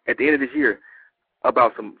at the end of this year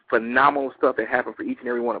about some phenomenal stuff that happened for each and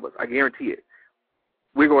every one of us. I guarantee it.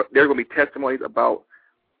 There's going to be testimonies about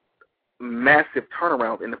massive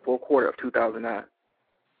turnarounds in the 4th quarter of 2009.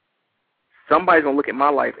 Somebody's going to look at my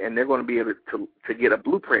life and they're going to be able to get a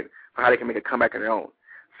blueprint for how they can make a comeback on their own.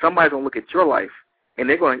 Somebody's going to look at your life and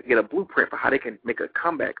they're going to get a blueprint for how they can make a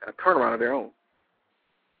comeback, a turnaround of their own.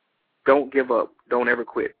 Don't give up. Don't ever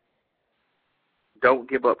quit. Don't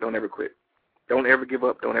give up. Don't ever quit. Don't ever give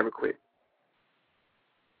up. Don't ever quit.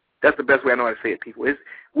 That's the best way I know how to say it, people.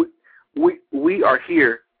 We are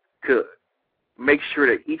here to make sure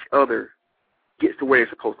that each other gets to where they're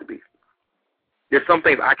supposed to be. There's some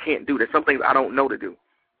things I can't do. There's some things I don't know to do.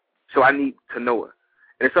 So I need Tonoa. And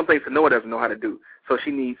there's some things Tonoa doesn't know how to do. So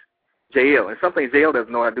she needs JL. And some things JL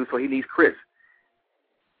doesn't know how to do, so he needs Chris.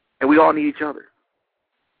 And we all need each other.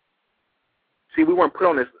 See, we weren't put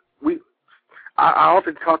on this. I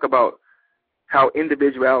often talk about how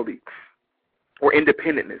individuality or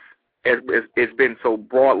independentness has been so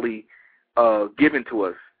broadly given to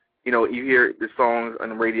us. You know, you hear the songs on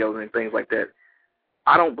the radios and things like that.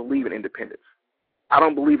 I don't believe in independence. I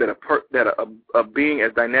don't believe that a being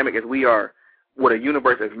as dynamic as we are, with a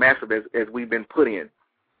universe as massive as we've been put in,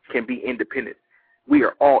 can be independent. We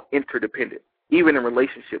are all interdependent. Even in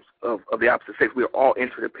relationships of the opposite sex, we are all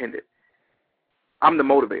interdependent. I'm the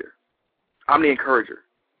motivator. I'm the encourager.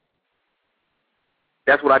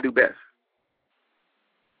 That's what I do best.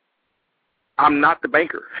 I'm not the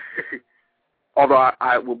banker. Although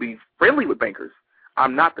I will be friendly with bankers,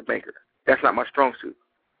 I'm not the banker. That's not my strong suit.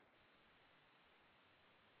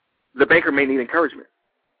 The banker may need encouragement.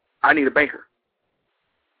 I need a banker.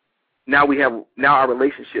 Now our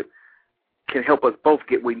relationship can help us both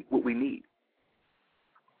get what we need.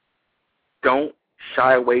 Don't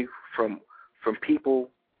shy away from people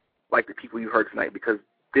like the people you heard tonight, because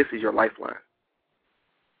this is your lifeline.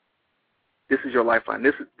 This is your lifeline.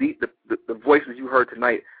 This is the voices you heard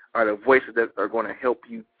tonight are the voices that are going to help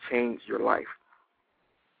you change your life.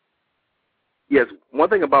 Yes, one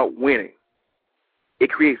thing about winning, it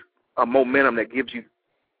creates a momentum that gives you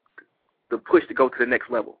the push to go to the next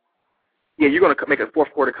level. Yeah, you're going to make a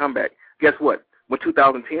 4th quarter comeback. Guess what? When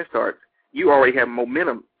 2010 starts, you already have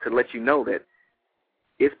momentum to let you know that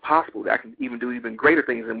it's possible that I can even do even greater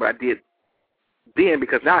things than what I did then,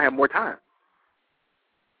 because now I have more time.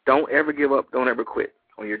 Don't ever give up. Don't ever quit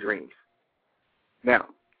on your dreams. Now,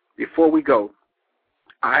 before we go,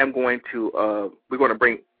 we're going to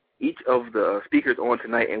bring each of the speakers on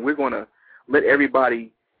tonight, and we're going to let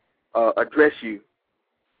everybody address you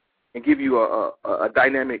and give you a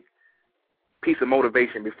dynamic piece of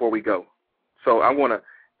motivation before we go. So I'm going to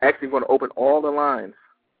open all the lines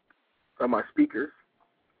of my speakers,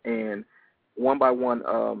 and one by one,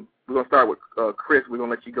 we're going to start with Chris. We're going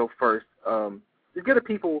to let you go first. Just give the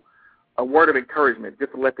people a word of encouragement,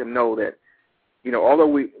 just to let them know that, you know, although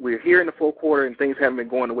we're here in the 4th quarter and things haven't been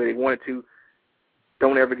going the way they wanted to,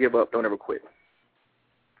 don't ever give up. Don't ever quit.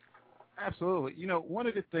 Absolutely. You know, one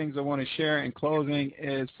of the things I want to share in closing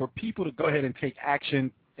is for people to go ahead and take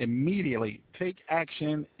action immediately. Take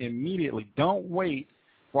action immediately. Don't wait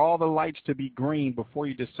for all the lights to be green before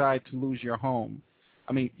you decide to lose your home.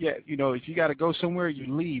 I mean, yeah, you know, if you got to go somewhere,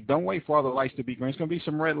 you leave. Don't wait for all the lights to be green. It's going to be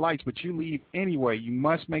some red lights, but you leave anyway. You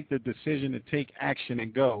must make the decision to take action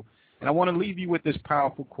and go. And I want to leave you with this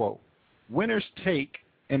powerful quote. Winners take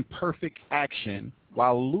imperfect action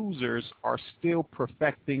while losers are still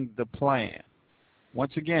perfecting the plan.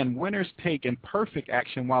 Once again, winners take imperfect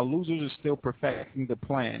action while losers are still perfecting the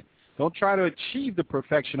plan. Don't try to achieve the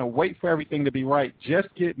perfection or wait for everything to be right. Just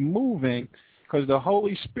get moving, because the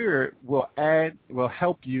Holy Spirit will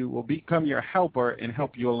help you, will become your helper and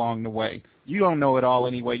help you along the way. You don't know it all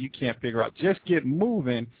anyway. You can't figure out. Just get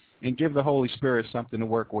moving and give the Holy Spirit something to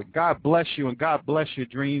work with. God bless you, and God bless your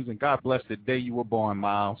dreams, and God bless the day you were born,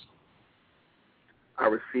 Miles. I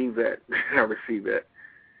receive that. I receive that.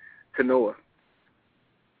 Tonoa.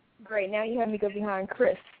 Great. Now you have me go behind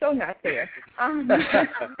Chris. So not fair. I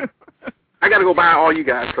got to go behind all you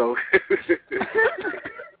guys, so.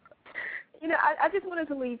 You know, I just wanted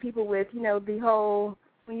to leave people with, you know, the whole,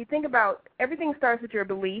 when you think about, everything starts with your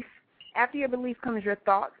belief. After your belief comes your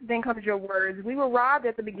thoughts, then comes your words. We were robbed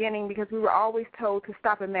at the beginning because we were always told to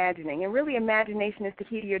stop imagining. And really, imagination is the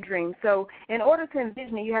key to your dream. So in order to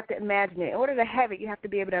envision it, you have to imagine it. In order to have it, you have to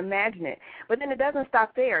be able to imagine it. But then it doesn't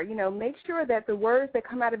stop there. You know, make sure that the words that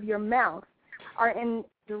come out of your mouth are in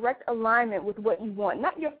direct alignment with what you want,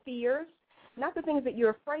 not your fears, not the things that you're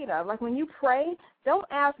afraid of. Like when you pray, don't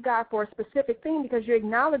ask God for a specific thing because you're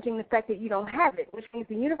acknowledging the fact that you don't have it, which means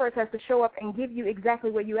the universe has to show up and give you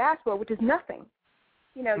exactly what you asked for, which is nothing.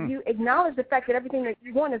 You know, you acknowledge the fact that everything that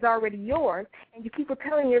you want is already yours, and you keep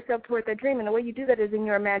propelling yourself toward that dream, and the way you do that is in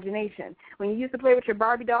your imagination. When you used to play with your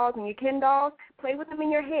Barbie dolls and your Ken dolls, play with them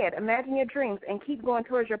in your head, imagine your dreams, and keep going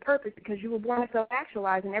towards your purpose because you were born to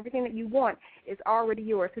self-actualize, and everything that you want is already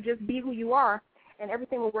yours. So just be who you are, and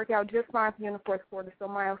everything will work out just fine for you in the fourth quarter. So,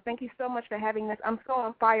 Miles, thank you so much for having this. I'm so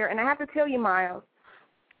on fire. And I have to tell you, Miles,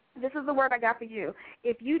 this is the word I got for you.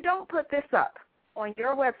 If you don't put this up on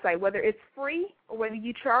your website, whether it's free or whether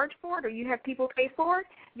you charge for it or you have people pay for it,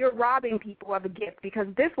 you're robbing people of a gift because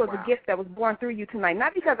this was a gift that was born through you tonight.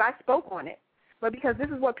 Not because I spoke on it, but because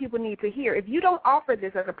this is what people need to hear. If you don't offer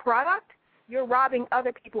this as a product, you're robbing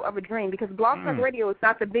other people of a dream because Blog Talk Radio is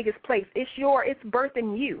not the biggest place. It's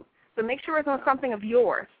birthing you. So make sure it's on something of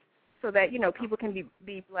yours so that, you know, people can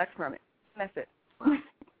be blessed from it. That's it.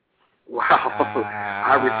 Wow.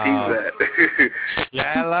 I received that.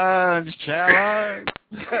 Challenge.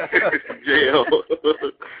 Jail.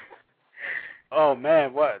 Oh,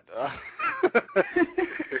 man, what?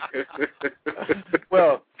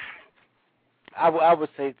 Well, I would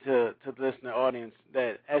say to the listener audience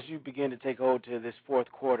that as you begin to take hold to this fourth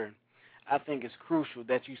quarter, I think it's crucial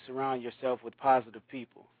that you surround yourself with positive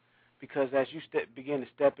people. Because as you begin to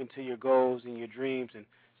step into your goals and your dreams and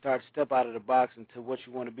start to step out of the box into what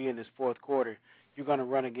you want to be in this fourth quarter, you're going to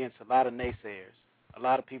run against a lot of naysayers. A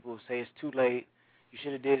lot of people who say it's too late, you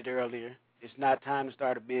should have did it earlier, it's not time to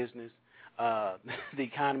start a business, the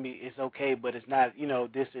economy is okay, but it's not, you know,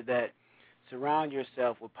 this or that. Surround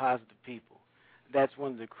yourself with positive people. That's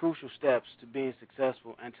one of the crucial steps to being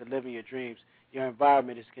successful and to living your dreams. Your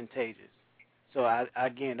environment is contagious. So,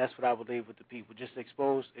 again, that's what I would leave with the people. Just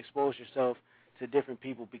expose yourself to different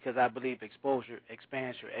people because I believe exposure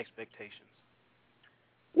expands your expectations.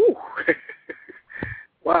 Woo.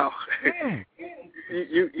 Wow.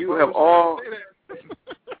 You have all...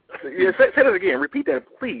 Yeah, say that again. Repeat that,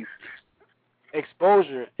 please.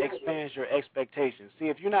 Exposure expands your expectations. See,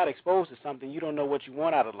 if you're not exposed to something, you don't know what you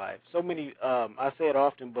want out of life. So many, I say it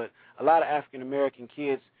often, but a lot of African-American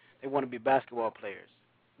kids, they want to be basketball players.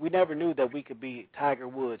 We never knew that we could be Tiger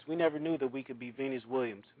Woods. We never knew that we could be Venus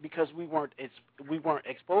Williams because we weren't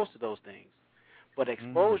exposed to those things. But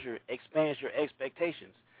exposure expands your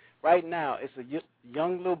expectations. Right now, it's a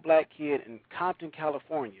young little black kid in Compton,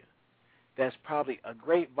 California that's probably a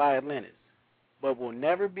great violinist but will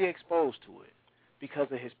never be exposed to it because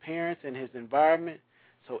of his parents and his environment.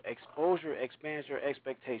 So exposure expands your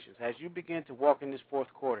expectations. As you begin to walk in this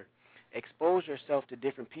fourth quarter, expose yourself to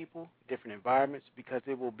different people, different environments, because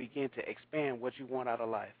it will begin to expand what you want out of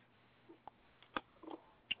life.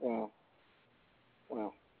 Wow.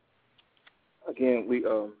 Again,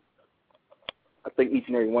 I think each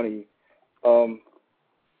and every one of you.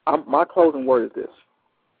 My closing word is this.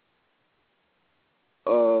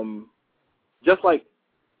 Just like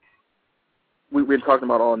we've been talking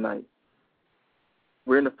about all night,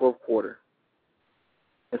 we're in the fourth quarter,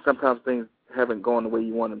 and sometimes things haven't gone the way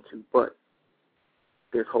you want them to, but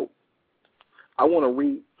there's hope. I want to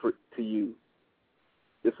read to you.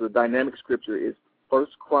 This is a dynamic scripture. It's 1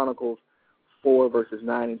 Chronicles 4, verses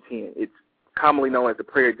 9 and 10. It's commonly known as the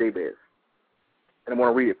prayer of Jabez. And I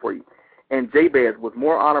want to read it for you. And Jabez was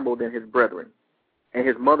more honorable than his brethren, and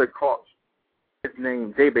his mother called his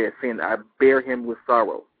name Jabez, saying, I bear him with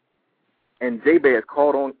sorrow. And Jabez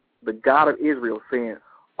called on the God of Israel, saying,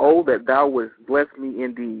 Oh, that thou wouldst bless me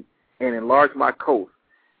indeed, and enlarge my coast,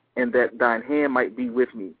 and that thine hand might be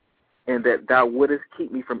with me, and that thou wouldest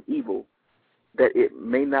keep me from evil, that it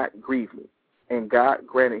may not grieve me. And God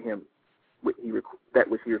granted him that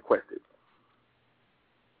which he requested.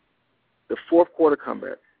 The fourth quarter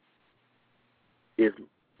comeback is,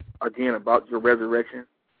 again, about your resurrection,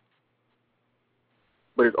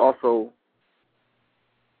 but it's also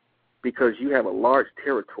because you have a large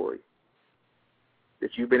territory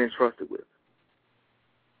that you've been entrusted with,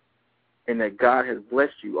 and that God has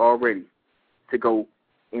blessed you already to go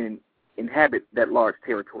and inhabit that large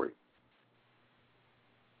territory.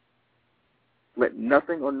 Let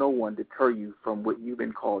nothing or no one deter you from what you've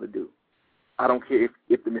been called to do. I don't care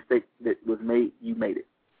if the mistake that was made, you made it.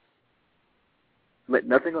 Let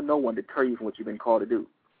nothing or no one deter you from what you've been called to do,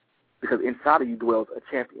 because inside of you dwells a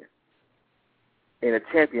champion, and a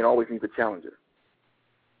champion always needs a challenger.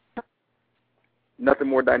 Nothing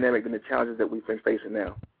more dynamic than the challenges that we've been facing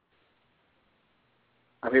now.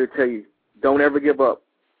 I'm here to tell you, don't ever give up.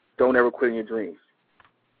 Don't ever quit in your dreams.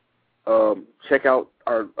 Check out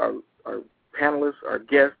our panelists, our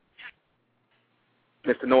guests,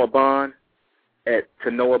 Mr. Tonoa Bond at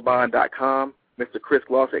tonoabond.com, Mr. Chris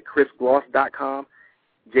Gloss at chrisgloss.com,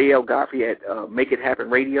 J.L. Godfrey at Make It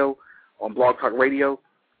Happen Radio on Blog Talk Radio,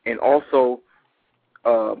 and also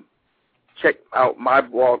check out my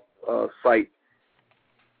blog site,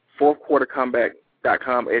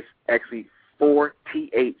 fourthquartercomeback.com. It's actually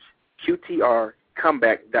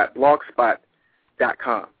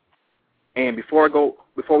 4thqtrcomeback.blogspot.com. And before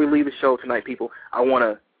we leave the show tonight, people, I want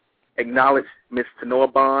to acknowledge Ms.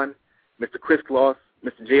 Tonoa Bond, Mr. Chris Gloss,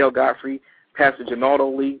 Mr. J.L. Godfrey, Pastor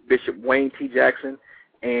Janaldo Lee, Bishop Wayne T. Jackson,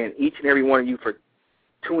 and each and every one of you for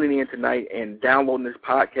tuning in tonight and downloading this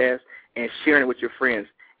podcast and sharing it with your friends.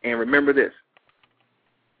 And remember this,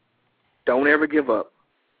 don't ever give up.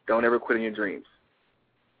 Don't ever quit in your dreams.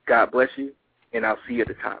 God bless you, and I'll see you at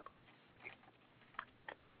the top.